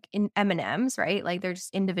these like in M&Ms, right? Like they're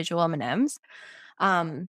just individual M&Ms,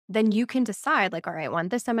 then you can decide like, all right, I want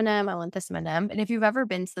this M&M, I want this M&M. And if you've ever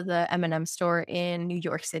been to the M&M store in New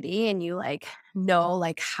York City and you like know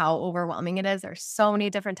like how overwhelming it is, there's so many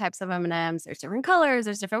different types of M&Ms, there's different colors,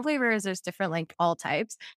 there's different flavors, there's different like all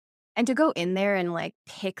types. And to go in there and like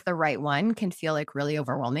pick the right one can feel like really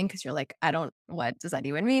overwhelming because you're like, what does that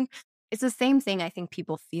even mean? It's the same thing I think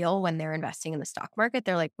people feel when they're investing in the stock market.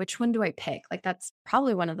 They're like, which one do I pick? Like, that's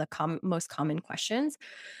probably one of the most common questions.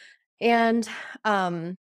 And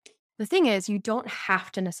the thing is, you don't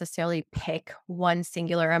have to necessarily pick one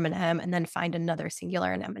singular M&M and then find another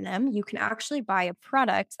singular M&M. You can actually buy a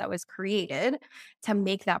product that was created to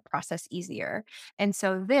make that process easier. And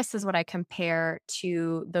so this is what I compare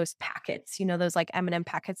to those packets, those like M&M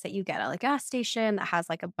packets that you get at like a gas station that has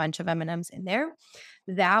like a bunch of M&Ms in there.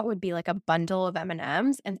 That would be like a bundle of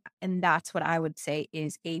M&Ms, and that's what I would say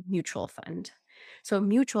is a mutual fund. So a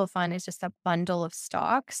mutual fund is just a bundle of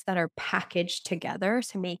stocks that are packaged together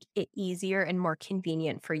to make it easier and more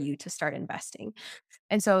convenient for you to start investing.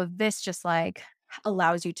 And so this just like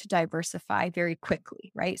allows you to diversify very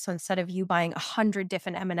quickly, right? So instead of you buying 100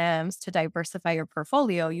 different M&Ms to diversify your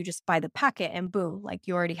portfolio, you just buy the packet and boom, like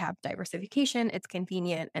you already have diversification, it's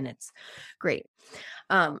convenient and it's great.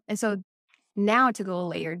 And so now to go a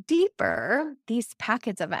layer deeper, these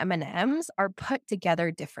packets of M&Ms are put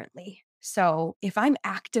together differently. So if I'm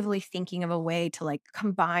actively thinking of a way to like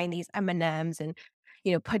combine these M&Ms and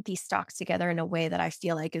put these stocks together in a way that I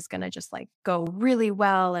feel like is going to just like go really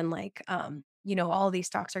well and like all these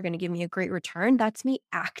stocks are going to give me a great return, that's me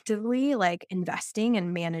actively like investing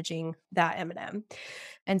and managing that M&M.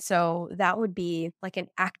 And so that would be like an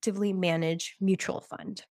actively managed mutual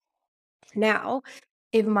fund. Now,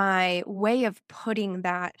 if my way of putting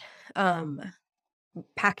that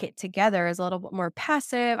packet together is a little bit more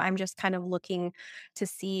passive, I'm just kind of looking to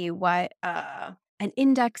see what an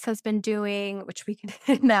index has been doing, which we can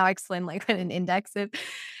now explain like what an index is.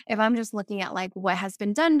 If I'm just looking at like what has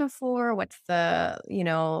been done before, what's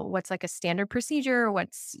like a standard procedure,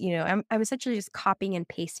 I'm essentially just copying and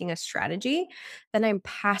pasting a strategy, then I'm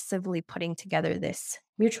passively putting together this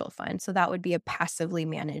mutual fund. So that would be a passively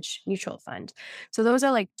managed mutual fund. So those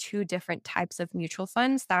are like two different types of mutual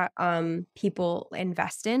funds that people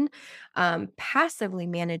invest in. Passively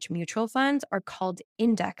managed mutual funds are called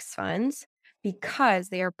index funds because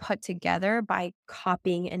they are put together by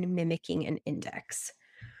copying and mimicking an index.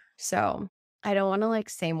 So I don't want to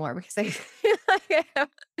like say more because I feel like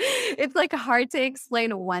it's like hard to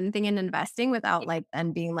explain one thing in investing without like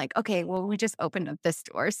then being like, okay, well, we just opened up this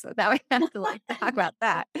store. So now we have to like talk about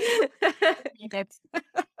that. That's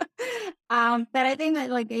but I think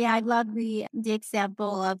that like yeah, I love the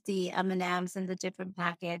example of the M&Ms and the different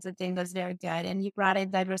packets. I think that's very good. And you brought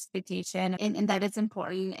in diversification and that it's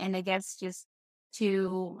important. And I guess just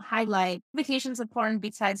to highlight vacation is important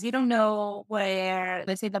because you don't know where,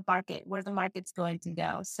 let's say where the market's going to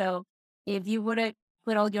go. So if you would have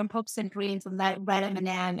put all your hopes and dreams on that red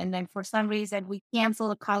M&M and then for some reason we cancel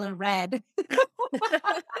the color red,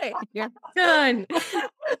 You're done.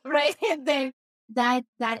 right? And then that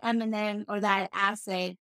M&M or that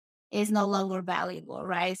asset is no longer valuable,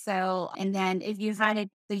 right? So, and then if you had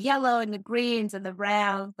the yellow and the greens and the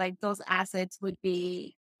browns, like those assets would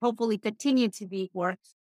be hopefully continue to be worth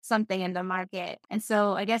something in the market. And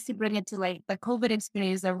so I guess to bring it to like the COVID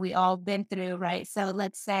experience that we all been through, right? So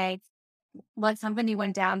let's say what somebody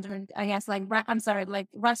went down during, I guess like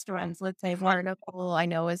restaurants, let's say. Carnival, I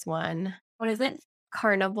know is one. What is it?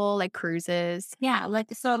 Carnival, like cruises. Yeah,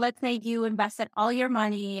 so let's say you invested all your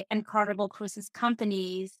money in Carnival Cruises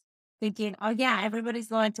companies, thinking, oh yeah, everybody's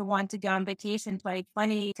going to want to go on vacation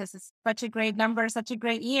 2020 because it's such a great number, such a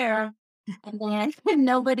great year. And then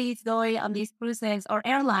nobody's going on these cruises or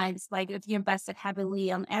airlines. Like if you invested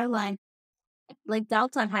heavily on airline, like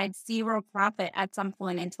Delta had zero profit at some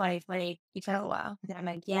point in 2020 because Oh, wow. I'm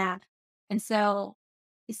like, yeah. And so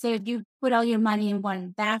if you put all your money in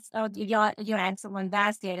one basket, or your eggs in one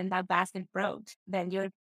basket, and that basket broke, then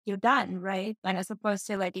you're done, right? And as opposed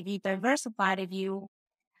to like if you diversified, if you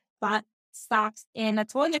bought stocks in a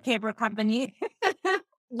toilet paper company,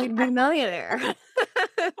 You'd be a millionaire.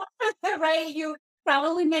 right? You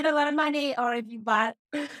probably made a lot of money. Or if you bought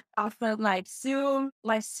off of like Zoom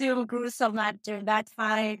grew so much during that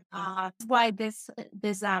time. That's why this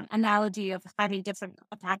analogy of having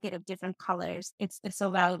a packet of different colors, it's so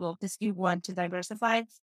valuable because you want to diversify,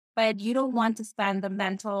 but you don't want to spend the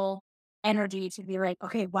mental energy to be like,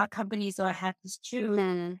 okay, what companies do I have to choose?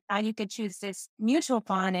 And you could choose this mutual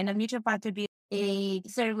fund, and a mutual fund could be a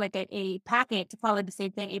sort of like a packet, to call it the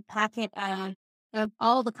same thing, a packet of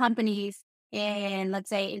all the companies in, let's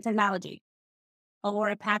say, in technology, or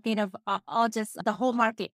a packet of all just the whole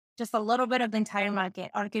market, just a little bit of the entire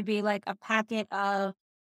market, or it could be like a packet of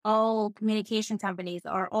all communication companies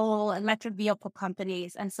or all electric vehicle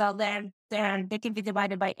companies. And so then they can be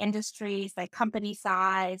divided by industries, like company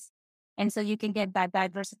size. And so you can get that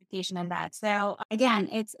diversification in that. So again,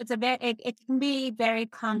 it can be very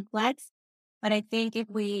complex, but I think if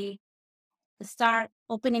we start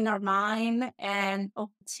opening our mind and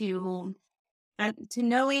to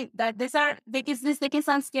knowing that they can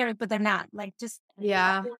sound scary, but they're not. Like just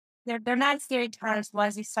Yeah. they're not scary terms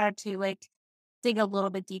once you start to like dig a little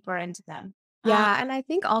bit deeper into them. Yeah, and I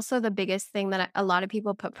think also the biggest thing that a lot of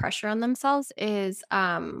people put pressure on themselves is,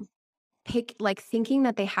 pick like, thinking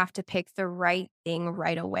that they have to pick the right thing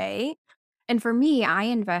right away. And for me,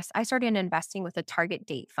 I started investing with a target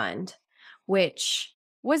date fund, which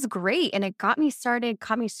was great, and it got me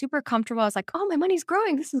super comfortable. I was like, "Oh, my money's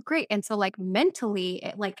growing. This is great." And so, like, mentally,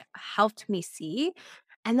 it, like, helped me see.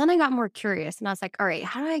 And then I got more curious and I was like, "All right,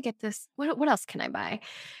 how do I get this? What else can I buy?"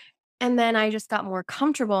 And then I just got more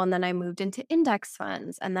comfortable, and then I moved into index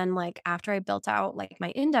funds, and then, like, after I built out, like, my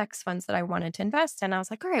index funds that I wanted to invest in, I was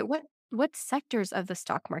like, "All right, what sectors of the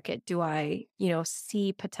stock market do I,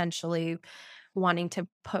 see potentially wanting to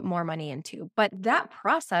put more money into?" But that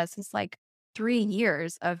process is, like, 3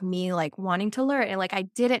 years of me, like, wanting to learn, and, like, I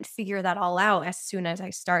didn't figure that all out as soon as I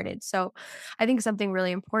started. So, I think something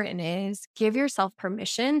really important is give yourself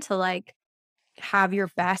permission to, like, have your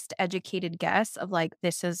best educated guess of like,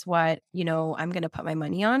 this is what, I'm gonna put my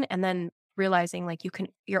money on, and then realizing like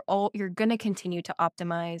you're gonna continue to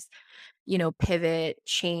optimize, pivot,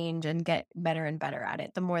 change, and get better and better at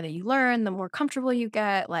it. The more that you learn, the more comfortable you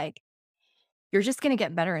get, like you're just gonna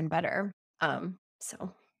get better and better.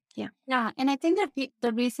 So yeah. Yeah, and I think that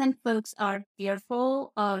the reason folks are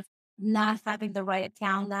fearful of not having the right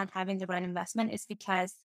account, not having the right investment is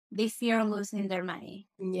because they fear losing their money.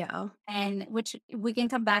 Yeah. And which we can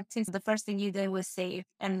come back to the first thing you did was save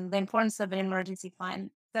and the importance of an emergency fund.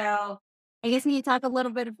 So I guess can you talk a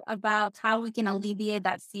little bit about how we can alleviate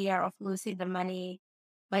that fear of losing the money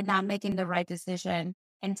by not making the right decision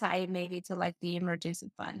and tie it maybe to like the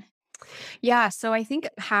emergency fund? Yeah, so I think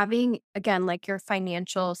having, again, like your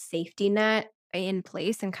financial safety net in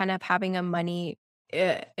place and kind of having a money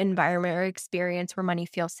environment or experience where money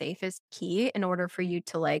feels safe is key in order for you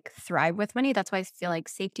to like thrive with money. That's why I feel like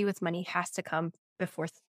safety with money has to come before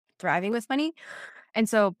thriving with money. And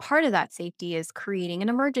so part of that safety is creating an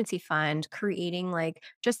emergency fund, creating like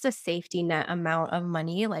just a safety net amount of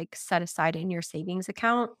money like set aside in your savings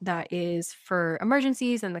account that is for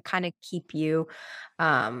emergencies and to kind of keep you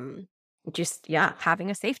um just yeah,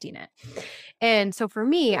 having a safety net. And so for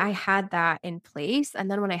me, I had that in place.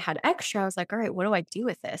 And then when I had extra, I was like, all right, what do I do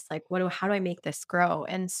with this? Like, how do I make this grow?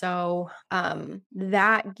 And so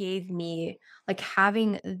that gave me like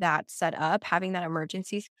having that set up, having that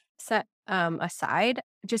emergency set aside,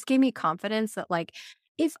 just gave me confidence that like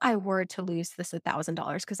if I were to lose this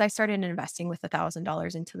 $1,000, because I started investing with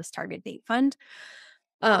 $1,000 into this target date fund,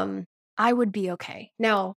 um, I would be okay.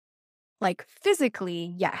 Now, like,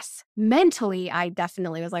 physically, yes. Mentally, I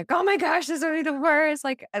definitely was like, "Oh my gosh, this is gonna be the worst."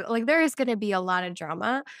 Like, there is gonna be a lot of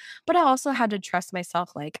drama, but I also had to trust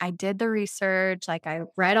myself, like, I did the research, like, I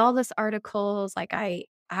read all this articles, like,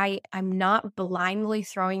 I'm not blindly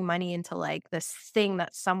throwing money into, like, this thing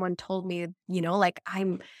that someone told me, like,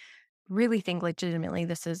 I'm really think legitimately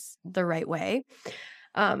this is the right way.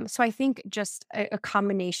 So I think just a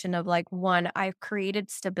combination of like one, I've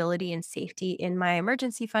created stability and safety in my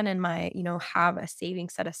emergency fund and my, have a saving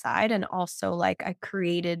set aside. And also like I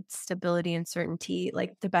created stability and certainty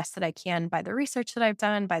like the best that I can by the research that I've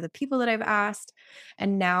done, by the people that I've asked.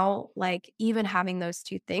 And now, like even having those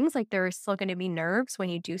two things, like there is still going to be nerves when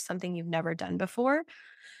you do something you've never done before,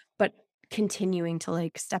 but continuing to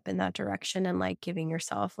like step in that direction and like giving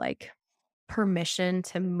yourself like permission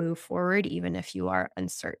to move forward even if you are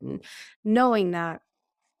uncertain, knowing that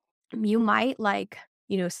you might like,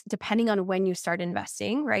 depending on when you start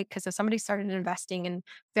investing, right? Because if somebody started investing in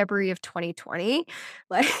February of 2020,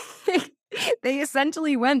 like they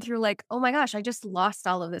essentially went through like, oh my gosh, I just lost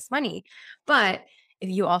all of this money. But if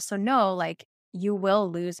you also know, like, you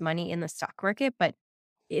will lose money in the stock market, but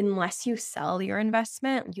unless you sell your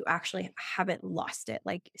investment, you actually haven't lost it.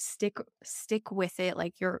 Like stick with it.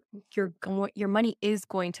 Like your money is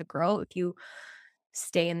going to grow if you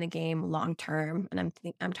stay in the game long term. And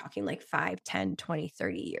I'm talking like 5, 10, 20,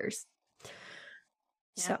 30 years.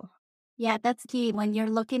 Yeah. So Yeah, that's key. When you're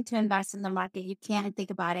looking to invest in the market, you can't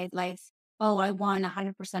think about it like, oh, I want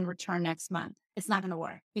 100% return next month. It's not going to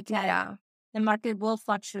work because yeah. the market will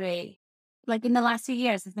fluctuate. Like in the last 2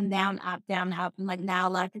 years, it's been down, up, down, up. And like now,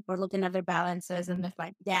 a lot of people are looking at their balances and it's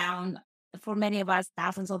like down for many of us,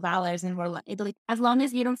 thousands of dollars. And we're like, as long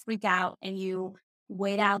as you don't freak out and you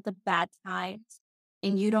wait out the bad times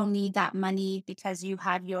and you don't need that money because you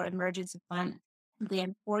have your emergency fund there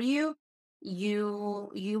for you, you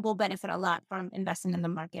will benefit a lot from investing in the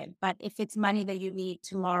market. But if it's money that you need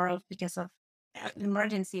tomorrow because of an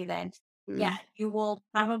emergency, then yeah,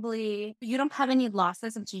 Mm. you don't have any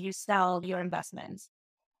losses until you sell your investments.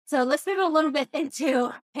 So let's move a little bit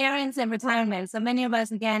into parents and retirement. So many of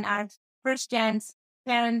us, again, are first gens.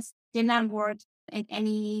 parents did not work in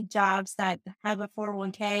any jobs that have a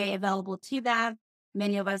 401k available to them.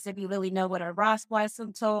 Many of us didn't really know what a Roth was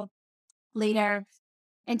until later.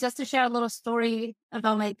 And just to share a little story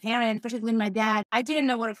about my parents, particularly my dad, I didn't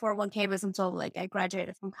know what a 401k was until like I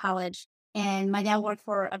graduated from college. And my dad worked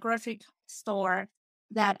for a grocery store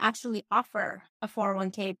that actually offer a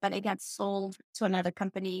 401k, but it got sold to another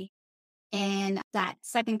company. And that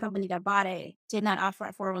second company that bought it did not offer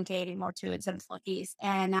a 401k anymore to its employees.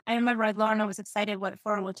 And I remember I learned, I was excited what a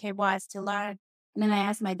 401k was to learn. And then I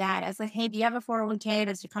asked my dad, I was like, hey, do you have a 401k?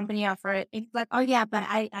 Does your company offer it? He's like, oh, yeah, but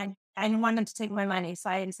I didn't want them to take my money. So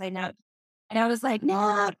I didn't say no. And I was like,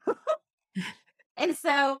 no. And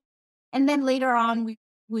so, and then later on,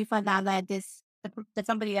 we found out that that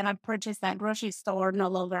somebody that I purchased that grocery store no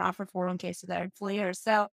longer offered 401ks to their employers.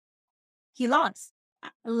 So he lost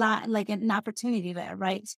a lot, like an opportunity there,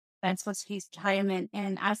 right? That's what's his retirement.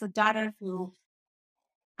 And as a daughter who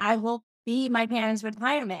I will be my parents'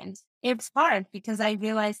 retirement, it's hard because I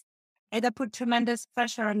realized that put tremendous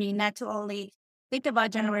pressure on me not to only think about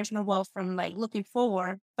generational wealth from like looking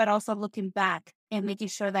forward, but also looking back and making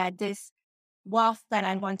sure that this wealth that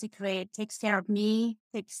I want to create takes care of me,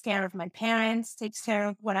 takes care of my parents, takes care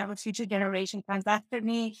of whatever future generation comes after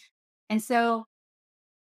me. And so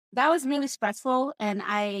that was really stressful. And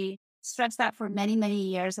I stressed out for many, many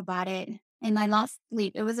years about it. And I lost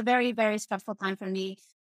sleep. It was a very, very stressful time for me.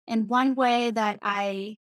 And one way that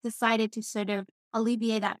I decided to sort of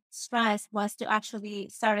alleviate that stress was to actually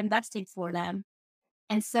start investing for them.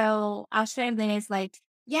 And so I'll share this like,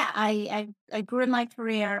 yeah, I grew in my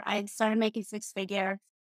career. I started making six figure.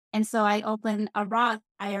 And so I opened a Roth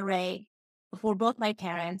IRA for both my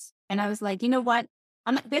parents. And I was like, you know what?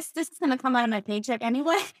 This is gonna come out of my paycheck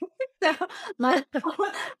anyway. So might,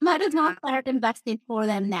 might as well start investing for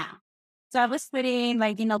them now. So I was putting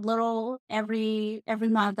like, little every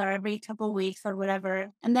month or every couple of weeks or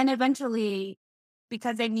whatever. And then eventually,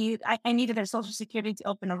 because I needed their social security to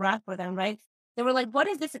open a Roth for them, right? They were like, what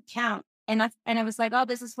is this account? And I was like, oh,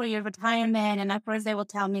 this is for your retirement. And at first they will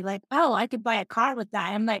tell me like, oh, I could buy a car with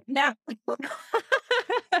that. I'm like, no,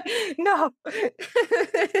 no.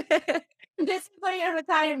 This is for your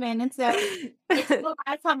retirement. And so it took a lot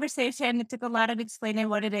of conversation. It took a lot of explaining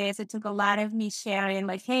what it is. It took a lot of me sharing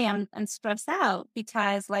like, hey, I'm stressed out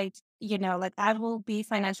because like, like I will be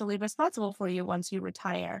financially responsible for you once you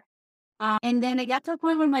retire. And then it got to a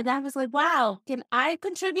point where my dad was like, wow, can I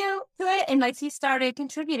contribute to it? And like he started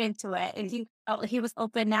contributing to it. And he was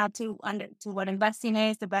open now to what investing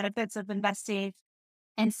is, the benefits of investing.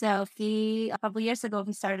 And so a couple of years ago,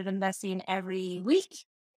 he started investing every week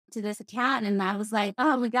to this account. And I was like,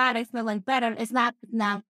 oh my God, I feel like better. It's not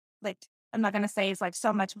now like, I'm not going to say it's like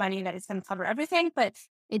so much money that it's going to cover everything, but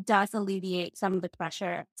it does alleviate some of the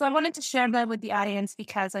pressure. So I wanted to share that with the audience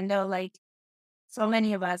because I know like so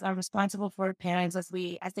many of us are responsible for our parents as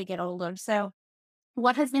they get older. So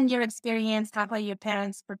what has been your experience? How about your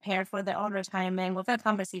parents prepare for their own retirement? What kind of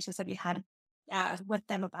conversations have you had with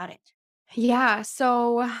them about it? Yeah,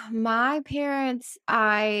 so my parents,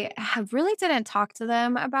 I have really didn't talk to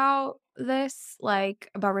them about this, like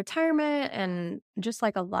about retirement and just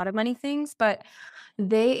like a lot of money things, but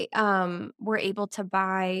they were able to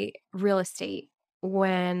buy real estate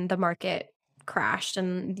when the market crashed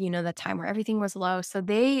and the time where everything was low. So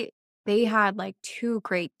they had like two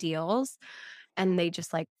great deals and they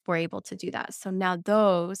just like were able to do that. So now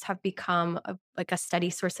those have become like a steady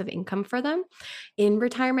source of income for them in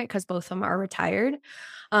retirement because both of them are retired.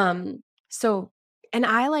 So and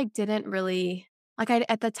I like didn't really like I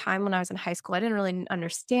at the time when I was in high school, I didn't really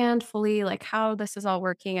understand fully like how this is all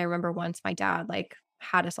working. I remember once my dad like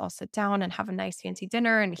had us all sit down and have a nice fancy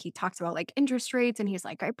dinner and he talked about like interest rates and he's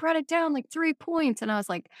like, I brought it down like 3 points. And I was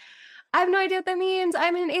like, I have no idea what that means.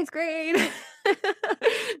 I'm in eighth grade.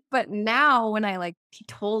 But now when I like he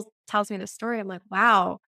tells me the story, I'm like,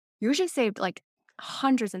 wow, you just saved like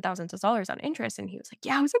hundreds and thousands of dollars on interest. And he was like,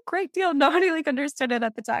 yeah, it was a great deal. Nobody like understood it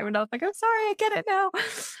at the time. And I was like, I'm sorry, I get it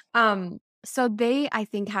now. So they, I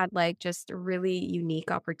think, had like just really unique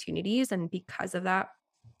opportunities. And because of that,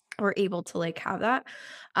 we're able to like have that.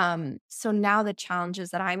 So now the challenges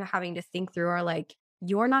that I'm having to think through are like,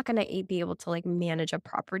 you're not going to be able to like manage a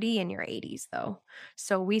property in your 80s though.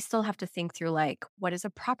 So we still have to think through like, what is a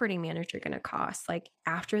property manager going to cost? Like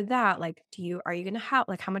after that, like, are you going to have,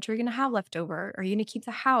 like, how much are you going to have left over? Are you going to keep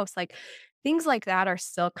the house? Like things like that are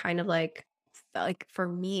still kind of like for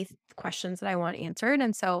me, questions that I want answered.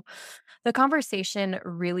 And so the conversation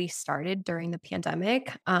really started during the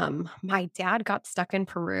pandemic. My dad got stuck in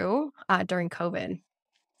Peru during COVID.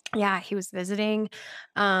 Yeah, he was visiting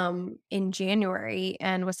in January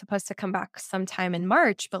and was supposed to come back sometime in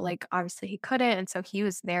March, but like obviously he couldn't. And so he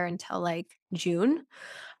was there until like June.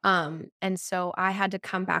 And so I had to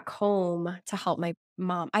come back home to help my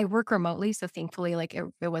mom. I work remotely, so thankfully like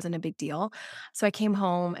it wasn't a big deal. So I came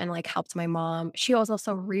home and like helped my mom. She was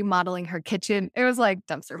also remodeling her kitchen. It was like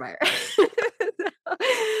dumpster fire.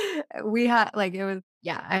 We had like it was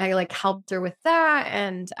yeah, I like helped her with that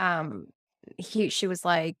and she was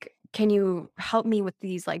like, "Can you help me with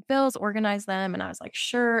these like bills, organize them?" And I was like,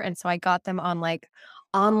 "Sure." And so I got them on like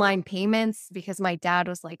online payments because my dad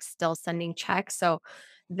was like still sending checks. So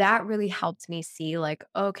that really helped me see like,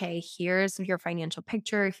 okay, here's your financial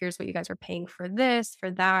picture. Here's what you guys are paying for this, for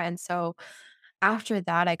that. And so after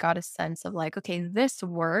that, I got a sense of like, okay, this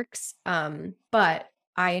works. But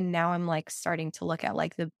I'm like starting to look at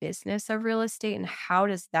like the business of real estate and how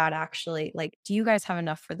does that actually like, do you guys have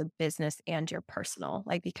enough for the business and your personal?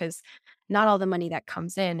 Like, because not all the money that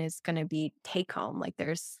comes in is going to be take home. Like,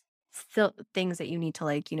 there's still things that you need to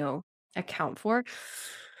like, account for.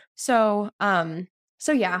 So,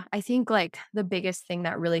 so yeah, I think like the biggest thing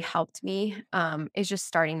that really helped me is just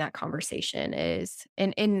starting that conversation is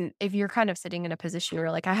and if you're kind of sitting in a position where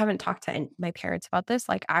like I haven't talked to my parents about this,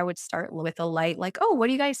 like I would start with a light like, "Oh, what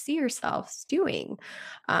do you guys see yourselves doing?"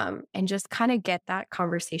 And just kind of get that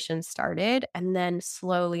conversation started and then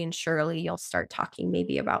slowly and surely you'll start talking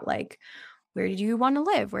maybe about like where do you want to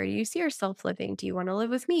live? Where do you see yourself living? Do you want to live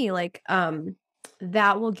with me? Like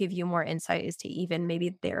that will give you more insight as to even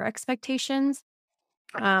maybe their expectations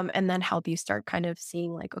and then help you start kind of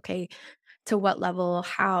seeing like, okay, to what level,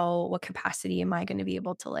 how, what capacity am I going to be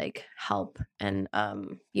able to like help and,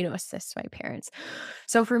 assist my parents.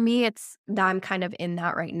 So for me, it's that I'm kind of in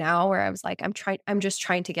that right now where I was like, I'm just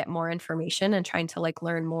trying to get more information and trying to like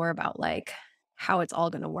learn more about like how it's all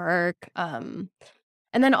going to work. And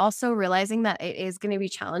then also realizing that it is going to be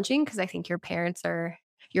challenging because I think your parents are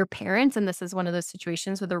your parents. And this is one of those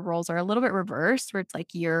situations where the roles are a little bit reversed, where it's like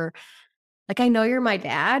you're like, I know you're my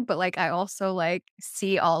dad, but, like, I also, like,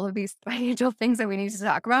 see all of these financial things that we need to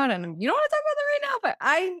talk about, and you don't wanna talk about that right now, but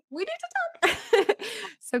I we need to talk.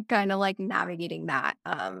 So kinda, like, navigating that,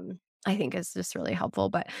 I think is just really helpful,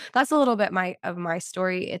 but that's a little bit my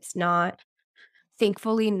story. It's not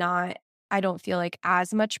thankfully not I don't feel like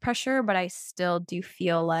as much pressure, but I still do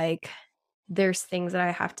feel like there's things that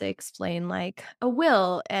I have to explain, like a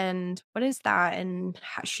will and what is that and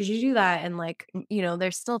how should you do that? And like,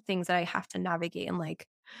 there's still things that I have to navigate and like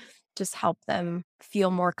just help them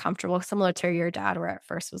feel more comfortable, similar to your dad, where at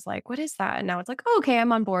first was like, what is that? And now it's like, oh, okay,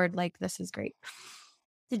 I'm on board. Like, this is great.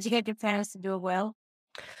 Did you get your parents to do a will?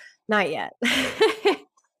 Not yet.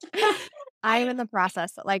 I'm in the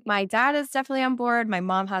process. Like, my dad is definitely on board. My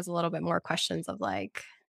mom has a little bit more questions of like,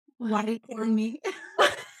 Why are you killing me?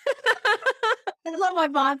 I love my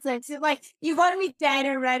mom said, she's like, "You want me dead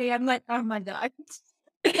already?" I'm like, "Oh my god."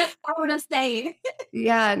 I wanna stay.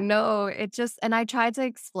 yeah, no, it just and I tried to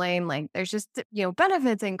explain like there's just,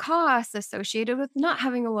 benefits and costs associated with not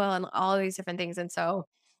having a will and all these different things. And so,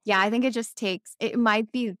 yeah, I think it just takes it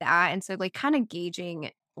might be that. And so like kind of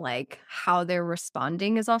gauging like how they're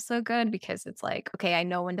responding is also good because it's like, okay, I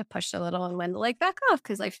know when to push a little and when to like back off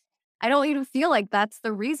because I don't even feel like that's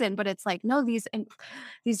the reason, but it's like, no, these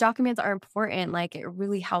documents are important. Like it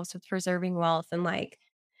really helps with preserving wealth and like,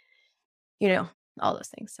 you know, all those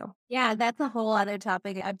things. So Yeah, that's a whole other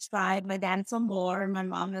topic. I've tried. My dad's on board. My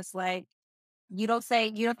mom is like, you don't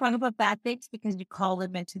talk about bad things because you call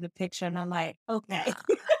them into the picture." And I'm like, "Okay."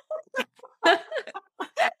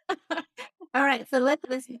 All right, so let's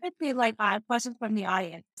quickly like questions from the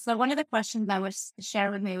audience. So one of the questions that was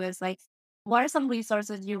shared with me was like, what are some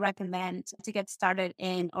resources you recommend to get started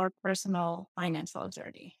in our personal financial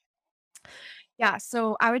journey? yeah,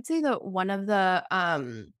 so I would say that one of the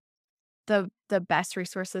best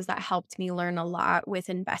resources that helped me learn a lot with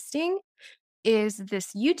investing is this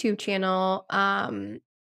YouTube channel.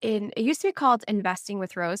 It used to be called Investing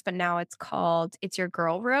with Rose, but now it's called It's Your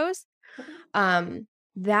Girl Rose. Um,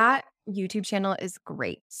 that YouTube channel is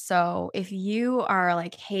great. So if you are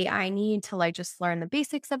like, hey, I need to like just learn the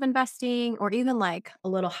basics of investing, or even like a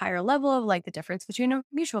little higher level of like the difference between a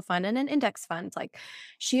mutual fund and an index fund, like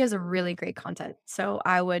she has a really great content. So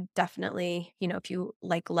I would definitely, if you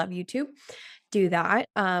like love YouTube, do that.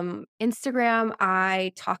 Instagram,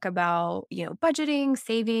 I talk about, budgeting,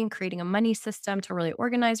 saving, creating a money system to really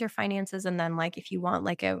organize your finances. And then like if you want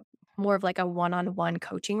like a more of like a one-on-one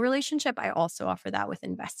coaching relationship, I also offer that with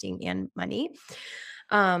investing and money.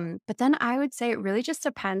 But then I would say it really just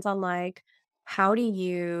depends on like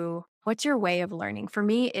what's your way of learning? For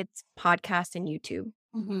me, it's podcast and YouTube.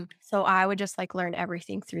 Mhm. So I would just like learn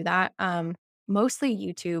everything through that. Mostly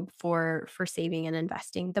YouTube for saving and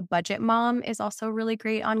investing. The Budget Mom is also really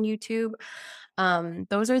great on YouTube.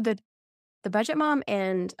 Those are the Budget Mom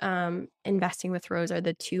and Investing with Rose are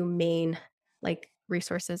the two main like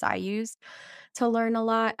resources I use to learn a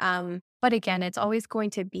lot. But again, it's always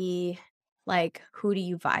going to be like, who do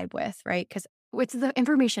you vibe with, right? Because it's the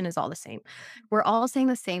information is all the same. We're all saying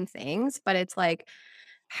the same things, but it's like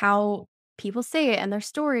how people say it and their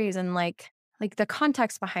stories and like the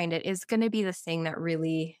context behind it is going to be the thing that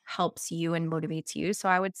really helps you and motivates you. So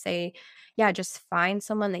I would say, yeah, just find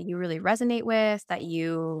someone that you really resonate with, that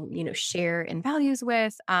you share in values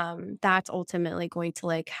with. That's ultimately going to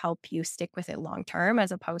like help you stick with it long term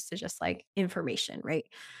as opposed to just like information, right?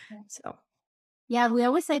 Yeah. So Yeah, we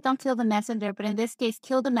always say don't kill the messenger, but in this case,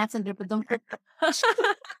 kill the messenger, but don't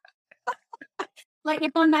like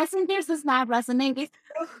if a messenger does not resonate,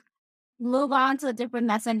 move on to a different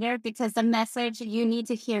messenger because the message, you need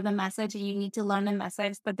to hear the message, you need to learn the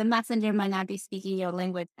message, but the messenger might not be speaking your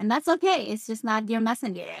language. And that's okay. It's just not your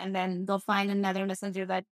messenger. And then they'll find another messenger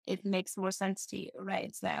that it makes more sense to you,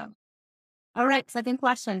 right? So, all right, second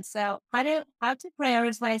question. So, how to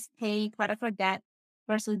prioritize paying credit for debt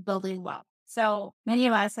versus building wealth? So many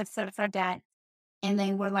of us have set for debt and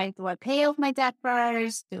then we're like, do I pay off my debt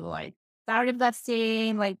first? Do I start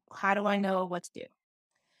investing? Like, how do I know what to do?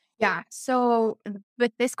 yeah. So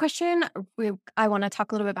with this question, I want to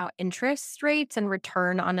talk a little bit about interest rates and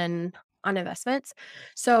return on investments.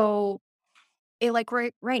 So like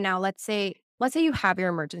right now, let's say you have your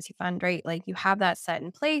emergency fund, right? Like you have that set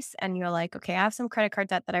in place and you're like, okay, I have some credit card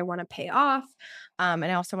debt that I want to pay off. And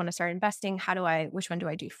I also want to start investing. Which one do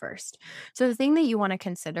I do first? So the thing that you want to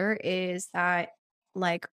consider is that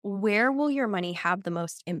like where will your money have the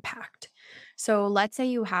most impact? So let's say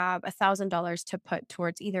you have $1,000 to put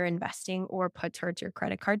towards either investing or put towards your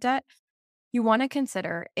credit card debt. You want to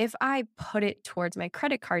consider if I put it towards my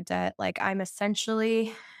credit card debt, like I'm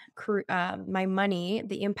essentially my money,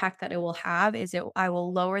 the impact that it will have is I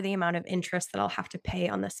will lower the amount of interest that I'll have to pay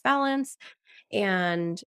on this balance.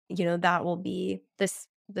 And, that will be this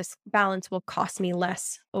balance will cost me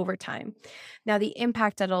less over time. Now, the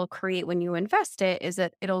impact that it'll create when you invest it is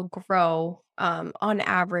that it'll grow on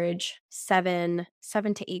average 7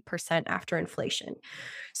 to 8% after inflation.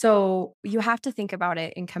 So you have to think about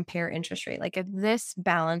it and compare interest rate. Like if this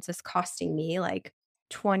balance is costing me like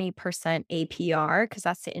 20% APR, because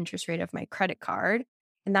that's the interest rate of my credit card,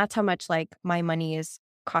 and that's how much like my money is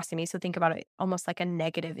costing me. So think about it almost like a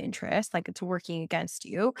negative interest, like it's working against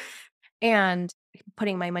you. And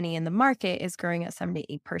putting my money in the market is growing at 7 to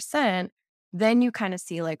 8%. Then you kind of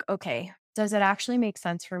see like, okay, does it actually make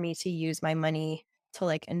sense for me to use my money to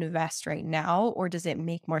like invest right now? Or does it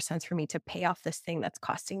make more sense for me to pay off this thing that's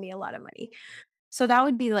costing me a lot of money? So that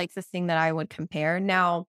would be like the thing that I would compare.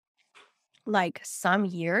 Now, like some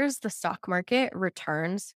years, the stock market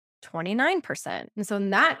returns 29%. And so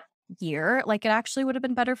in that year, like it actually would have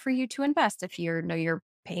been better for you to invest if you're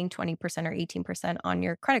paying 20% or 18% on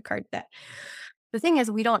your credit card debt. The thing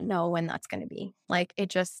is, we don't know when that's going to be. Like it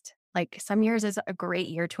just like some years is a great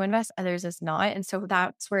year to invest, others is not. And so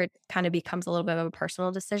that's where it kind of becomes a little bit of a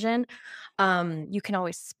personal decision. You can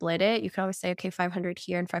always split it. You can always say, okay, 500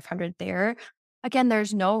 here and 500 there. Again,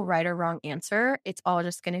 there's no right or wrong answer. It's all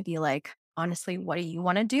just going to be like, honestly, what do you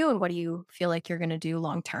want to do and what do you feel like you're going to do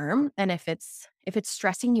long term? And if it's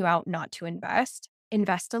stressing you out not to invest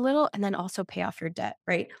a little and then also pay off your debt,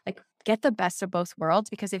 right? Like get the best of both worlds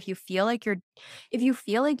because if you feel like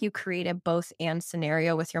you create a both and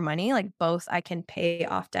scenario with your money, like both I can pay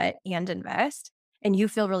off debt and invest, and you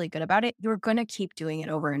feel really good about it, you're going to keep doing it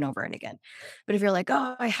over and over and again. But if you're like,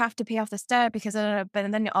 oh, I have to pay off this debt because, but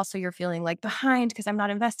then also you're feeling like behind because I'm not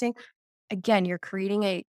investing. Again, you're creating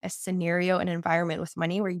a scenario, an environment with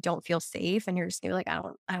money where you don't feel safe and you're just gonna be like, I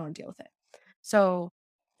don't wanna deal with it. So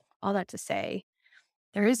all that to say,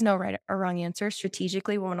 there is no right or wrong answer.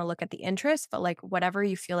 Strategically, we want to look at the interest, but like whatever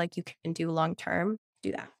you feel like you can do long term,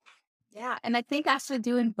 do that. Yeah, and I think actually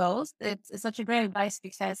doing both, it's such a great advice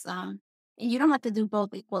because you don't have to do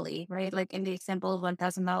both equally, right? Like in the example of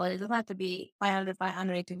 $1,000, it doesn't have to be 500,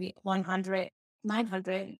 500. It could be 100,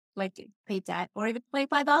 900, like pay that, or even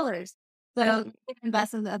 $25. So you can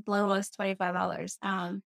invest in as low as $25.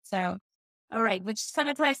 So all right, which kind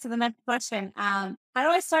of ties to the next question. How do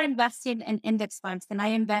I start investing in index funds? Can I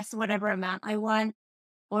invest whatever amount I want,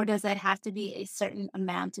 or does it have to be a certain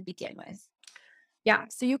amount to begin with? Yeah,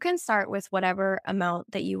 so you can start with whatever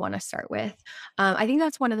amount that you want to start with. I think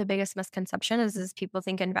that's one of the biggest misconceptions is people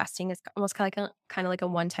think investing is almost kind of like a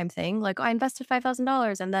one-time thing. Like, oh, I invested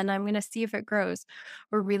 $5,000 and then I'm going to see if it grows.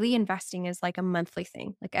 Where really investing is like a monthly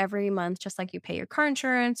thing. Like every month, just like you pay your car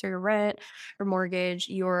insurance or your rent or mortgage,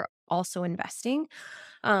 you're also investing.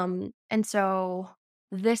 And so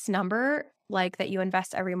this number, like that you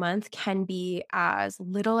invest every month, can be as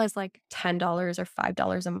little as like $10 or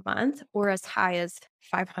 $5 a month, or as high as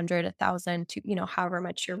 500, 1,000 to, however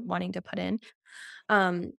much you're wanting to put in.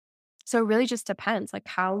 Um, so it really just depends. Like,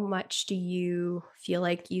 how much do you feel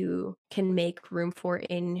like you can make room for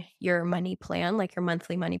in your money plan, like your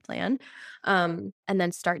monthly money plan? And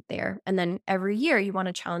then start there. And then every year you want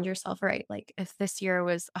to challenge yourself, right? Like, if this year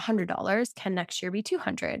was $100, can next year be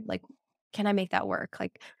 200? Like, can I make that work?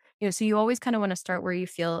 Like, so you always kind of want to start where you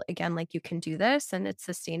feel again like you can do this and it's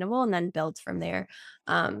sustainable, and then build from there.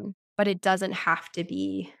 But it doesn't have to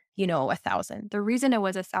be 1,000. The reason it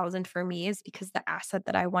was 1,000 for me is because the asset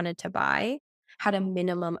that I wanted to buy had a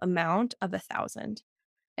minimum amount of 1,000.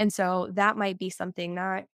 And so that might be something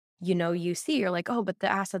that, you see, you're like, oh, but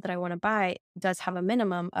the asset that I want to buy does have a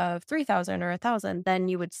minimum of 3,000 or 1,000. Then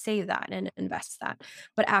you would save that and invest that.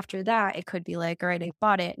 But after that, it could be like, all right, I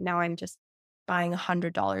bought it. Now I'm just buying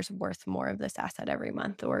 $100 worth more of this asset every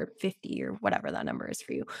month, or 50, or whatever that number is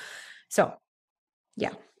for you. So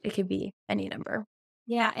yeah, it could be any number.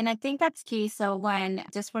 Yeah, and I think that's key. So when,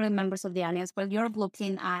 just for the members of the audience, when you're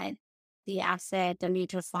looking at the asset, the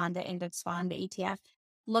mutual fund, the index fund, the ETF,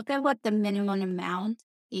 look at what the minimum amount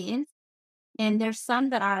is. And there's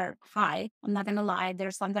some that are high. I'm not gonna lie.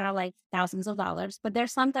 There's some that are like thousands of dollars, but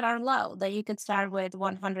there's some that are low that you could start with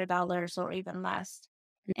 $100 or even less.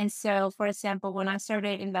 And so, for example, when I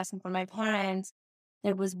started investing for my parents,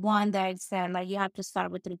 there was one that said like you have to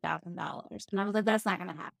start with $3,000, and I was like, that's not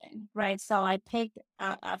gonna happen, right? So I picked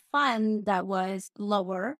a fund that was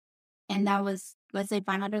lower, and that was, let's say,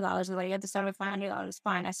 $500. Like you have to start with $500.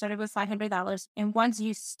 Fine, I started with $500, and once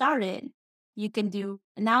you started, you can do.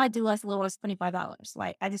 Now I do as little as $25.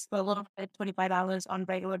 Like I just put a little bit $25 on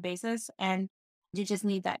regular basis, and you just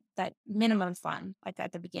need that minimum fund like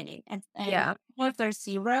at the beginning. And Yeah. or if there's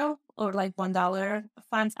zero or like $1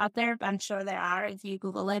 funds out there, I'm sure there are if you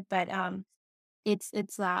Google it. But it's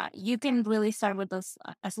you can really start with this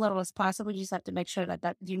as little as possible. You just have to make sure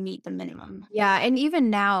that you meet the minimum. Yeah, and even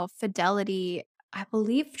now, Fidelity, I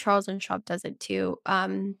believe Charles and Schwab does it too.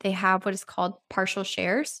 They have what is called partial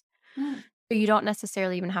shares. Mm. So you don't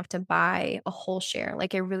necessarily even have to buy a whole share.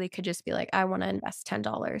 Like, it really could just be like, I want to invest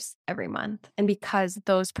 $10 every month. And because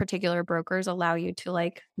those particular brokers allow you to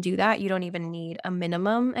like do that, you don't even need a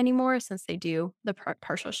minimum anymore, since they do the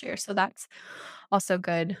partial share. So that's also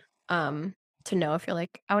good to know. If you're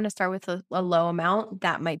like, I want to start with a low amount,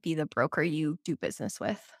 that might be the broker you do business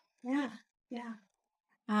with. Yeah,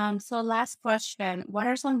 yeah. So last question. What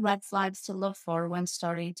are some red flags to look for when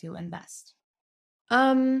starting to invest?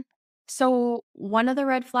 Um, so one of the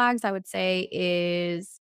red flags I would say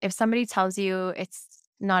is if somebody tells you it's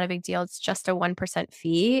not a big deal, it's just a 1%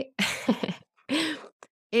 fee.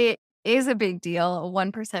 It is a big deal. A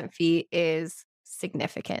 1% fee is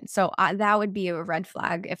significant. So that would be a red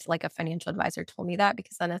flag if like a financial advisor told me that,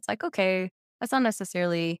 because then it's like, okay, that's not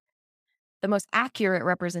necessarily the most accurate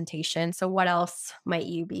representation. So what else might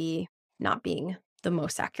you be not being the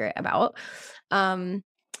most accurate about? Um,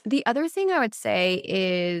 the other thing I would say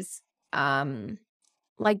is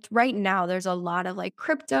like right now there's a lot of like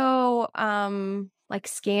crypto like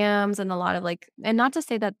scams, and a lot of like, and not to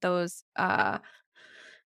say that those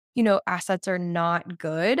assets are not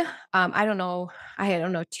good. I don't know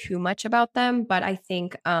too much about them, but I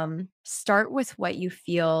think start with what you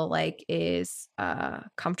feel like is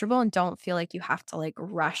comfortable, and don't feel like you have to like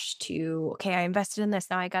rush to, okay, I invested in this,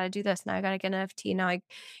 now I got to do this, now I got to get an NFT,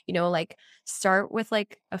 now like start with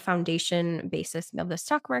like a foundation basis of the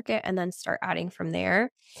stock market, and then start adding from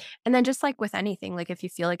there. And then just like with anything, like if you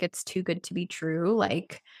feel like it's too good to be true,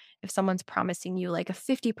 like if someone's promising you like a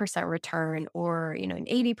 50% return, or, an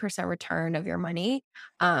 80% return of your money,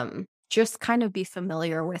 just kind of be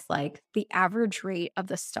familiar with like the average rate of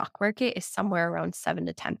the stock market is somewhere around 7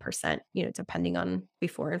 to 10%, depending on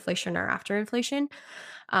before inflation or after inflation.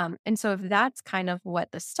 And so if that's kind of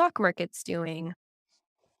what the stock market's doing,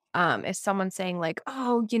 if someone's saying like,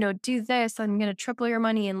 oh, do this, I'm going to triple your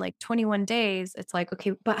money in like 21 days, it's like,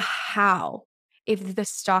 okay, but how? If the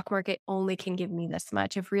stock market only can give me this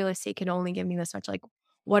much, if real estate can only give me this much, like,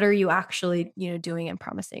 what are you actually, doing and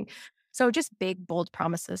promising? So just big, bold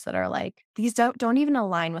promises that are like, these don't even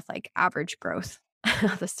align with like average growth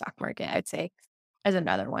of the stock market, I'd say, as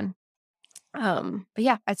another one. But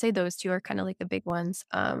yeah, I'd say those two are kind of like the big ones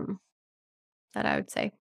that I would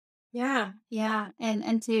say. Yeah, yeah.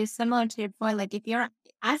 And to similar to your point, like if you're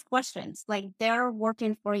ask questions, like they're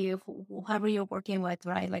working for you, whoever you're working with,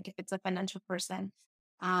 right? Like if it's a financial person,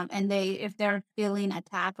 and if they're feeling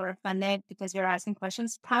attacked or offended because you're asking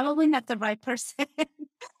questions, probably not the right person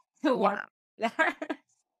to work Yeah. there.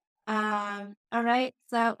 All right.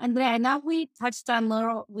 So Andrea, I know we touched on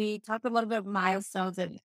little, we talked a little bit of milestones,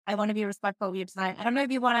 and I want to be respectful of your time. I don't know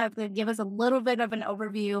if you want to give us a little bit of an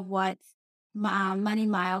overview of what money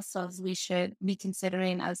milestones we should be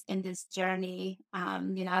considering as in this journey,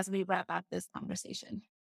 as we wrap up this conversation.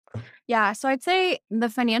 Yeah. So I'd say the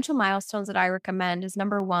financial milestones that I recommend is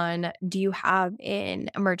number one, do you have an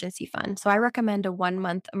emergency fund? So I recommend a 1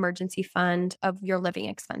 month emergency fund of your living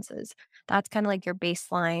expenses. That's kind of like your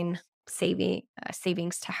baseline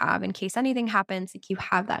savings to have in case anything happens, like you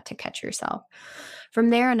have that to catch yourself. From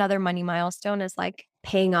there, another money milestone is like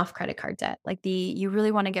paying off credit card debt. Like you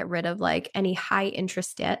really want to get rid of like any high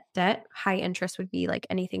interest debt. High interest would be like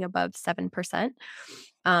anything above 7%.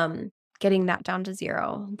 Um, Getting that down to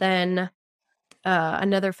zero. Then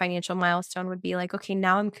another financial milestone would be like, okay,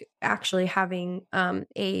 now I'm actually having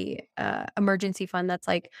a emergency fund that's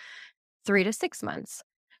like 3 to 6 months.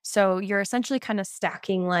 So you're essentially kind of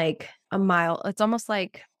stacking like a mile. It's almost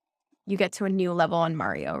like you get to a new level on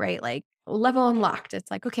Mario, right? Like level unlocked.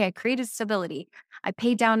 It's like, okay, I created stability. I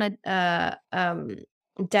paid down a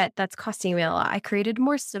debt that's costing me a lot. I created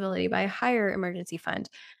more stability by a higher emergency fund.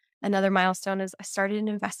 Another milestone is I started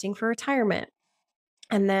investing for retirement.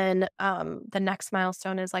 And then the next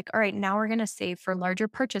milestone is like, all right, now we're going to save for larger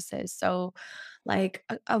purchases. So, like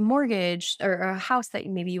a mortgage or a house that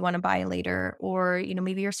maybe you want to buy later, or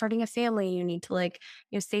maybe you're starting a family, you need to like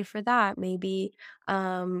save for that. Maybe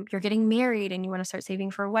you're getting married and you want to start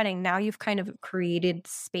saving for a wedding. Now you've kind of created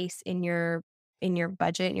space in your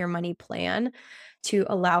budget, in your money plan, to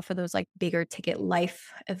allow for those like bigger ticket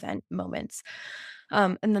life event moments.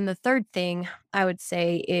 And then the third thing I would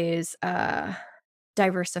say is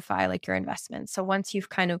diversify like your investments. So once you've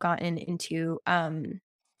kind of gotten into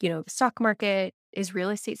the stock market, is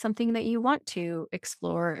real estate something that you want to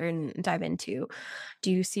explore and dive into?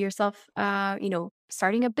 Do you see yourself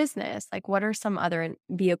starting a business? Like what are some other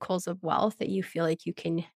vehicles of wealth that you feel like you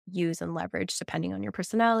can use and leverage depending on your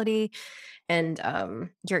personality and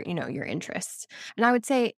your interests? And I would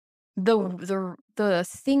say the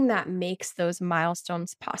thing that makes those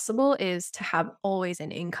milestones possible is to have always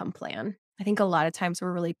an income plan. I think a lot of times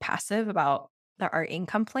we're really passive about our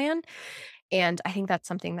income plan. And I think that's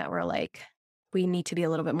something that we need to be a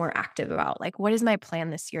little bit more active about. Like, what is my plan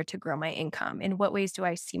this year to grow my income? In what ways do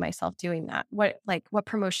I see myself doing that? What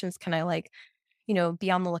promotions can I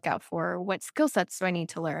be on the lookout for? What skill sets do I need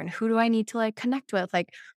to learn? Who do I need to like connect with?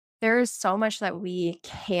 Like, there is so much that we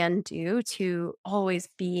can do to always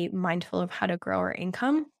be mindful of how to grow our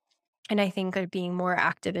income. And I think that being more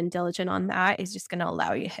active and diligent on that is just going to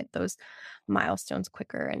allow you to hit those milestones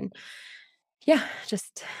quicker and yeah,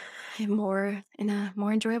 just more in a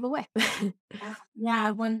more enjoyable way.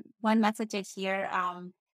 Yeah, one message I hear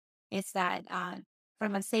is that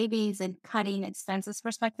from a savings and cutting expenses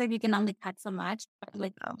perspective, you can only cut so much, but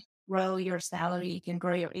like Oh, grow your salary, you can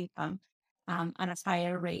grow your income on a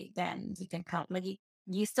higher rate than you can count. Like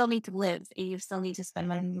you still need to live, and you still need to spend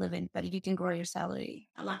money living, but you can grow your salary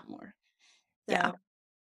a lot more. yeah. So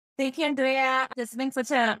thank you, Andrea. This has been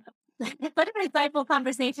such a such an insightful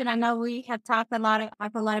conversation. I know we have talked a lot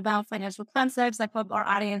about financial concepts. I hope our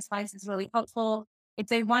audience finds this really helpful. If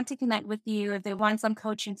they want to connect with you, if they want some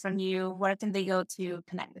coaching from you, where can they go to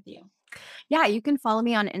connect with you? Yeah, you can follow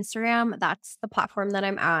me on Instagram. That's the platform that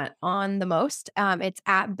I'm at on the most. It's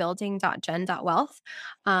at building.gen.wealth.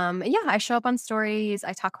 Yeah, I show up on stories.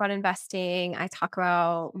 I talk about investing. I talk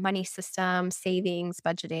about money systems, savings,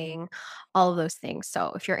 budgeting, all of those things.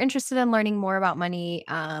 So if you're interested in learning more about money,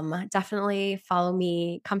 definitely follow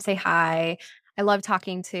me. Come say hi. I love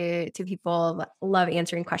talking to people, love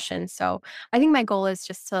answering questions. So I think my goal is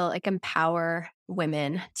just to like empower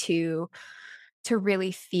women to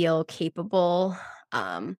really feel capable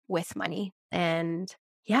with money. And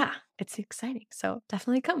yeah, it's exciting. So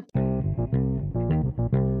definitely come.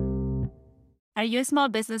 Are you a small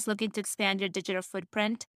business looking to expand your digital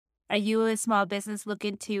footprint? Are you a small business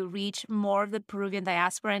looking to reach more of the Peruvian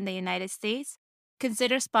diaspora in the United States?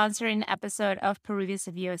 Consider sponsoring an episode of Peruvians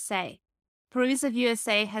of USA. Peruvians of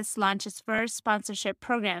USA has launched its first sponsorship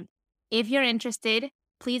program. If you're interested,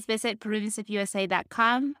 please visit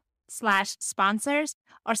peruviansofusa.com/sponsors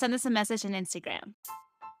or send us a message on Instagram.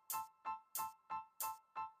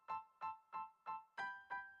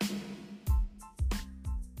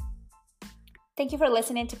 Thank you for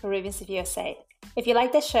listening to Peruvians of USA. If you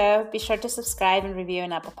like the show, be sure to subscribe and review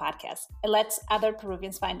on Apple Podcasts. It lets other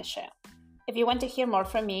Peruvians find the show. If you want to hear more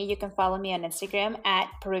from me, you can follow me on Instagram at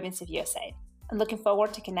Peruvians of USA. I'm looking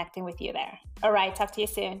forward to connecting with you there. All right, talk to you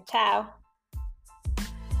soon. Ciao.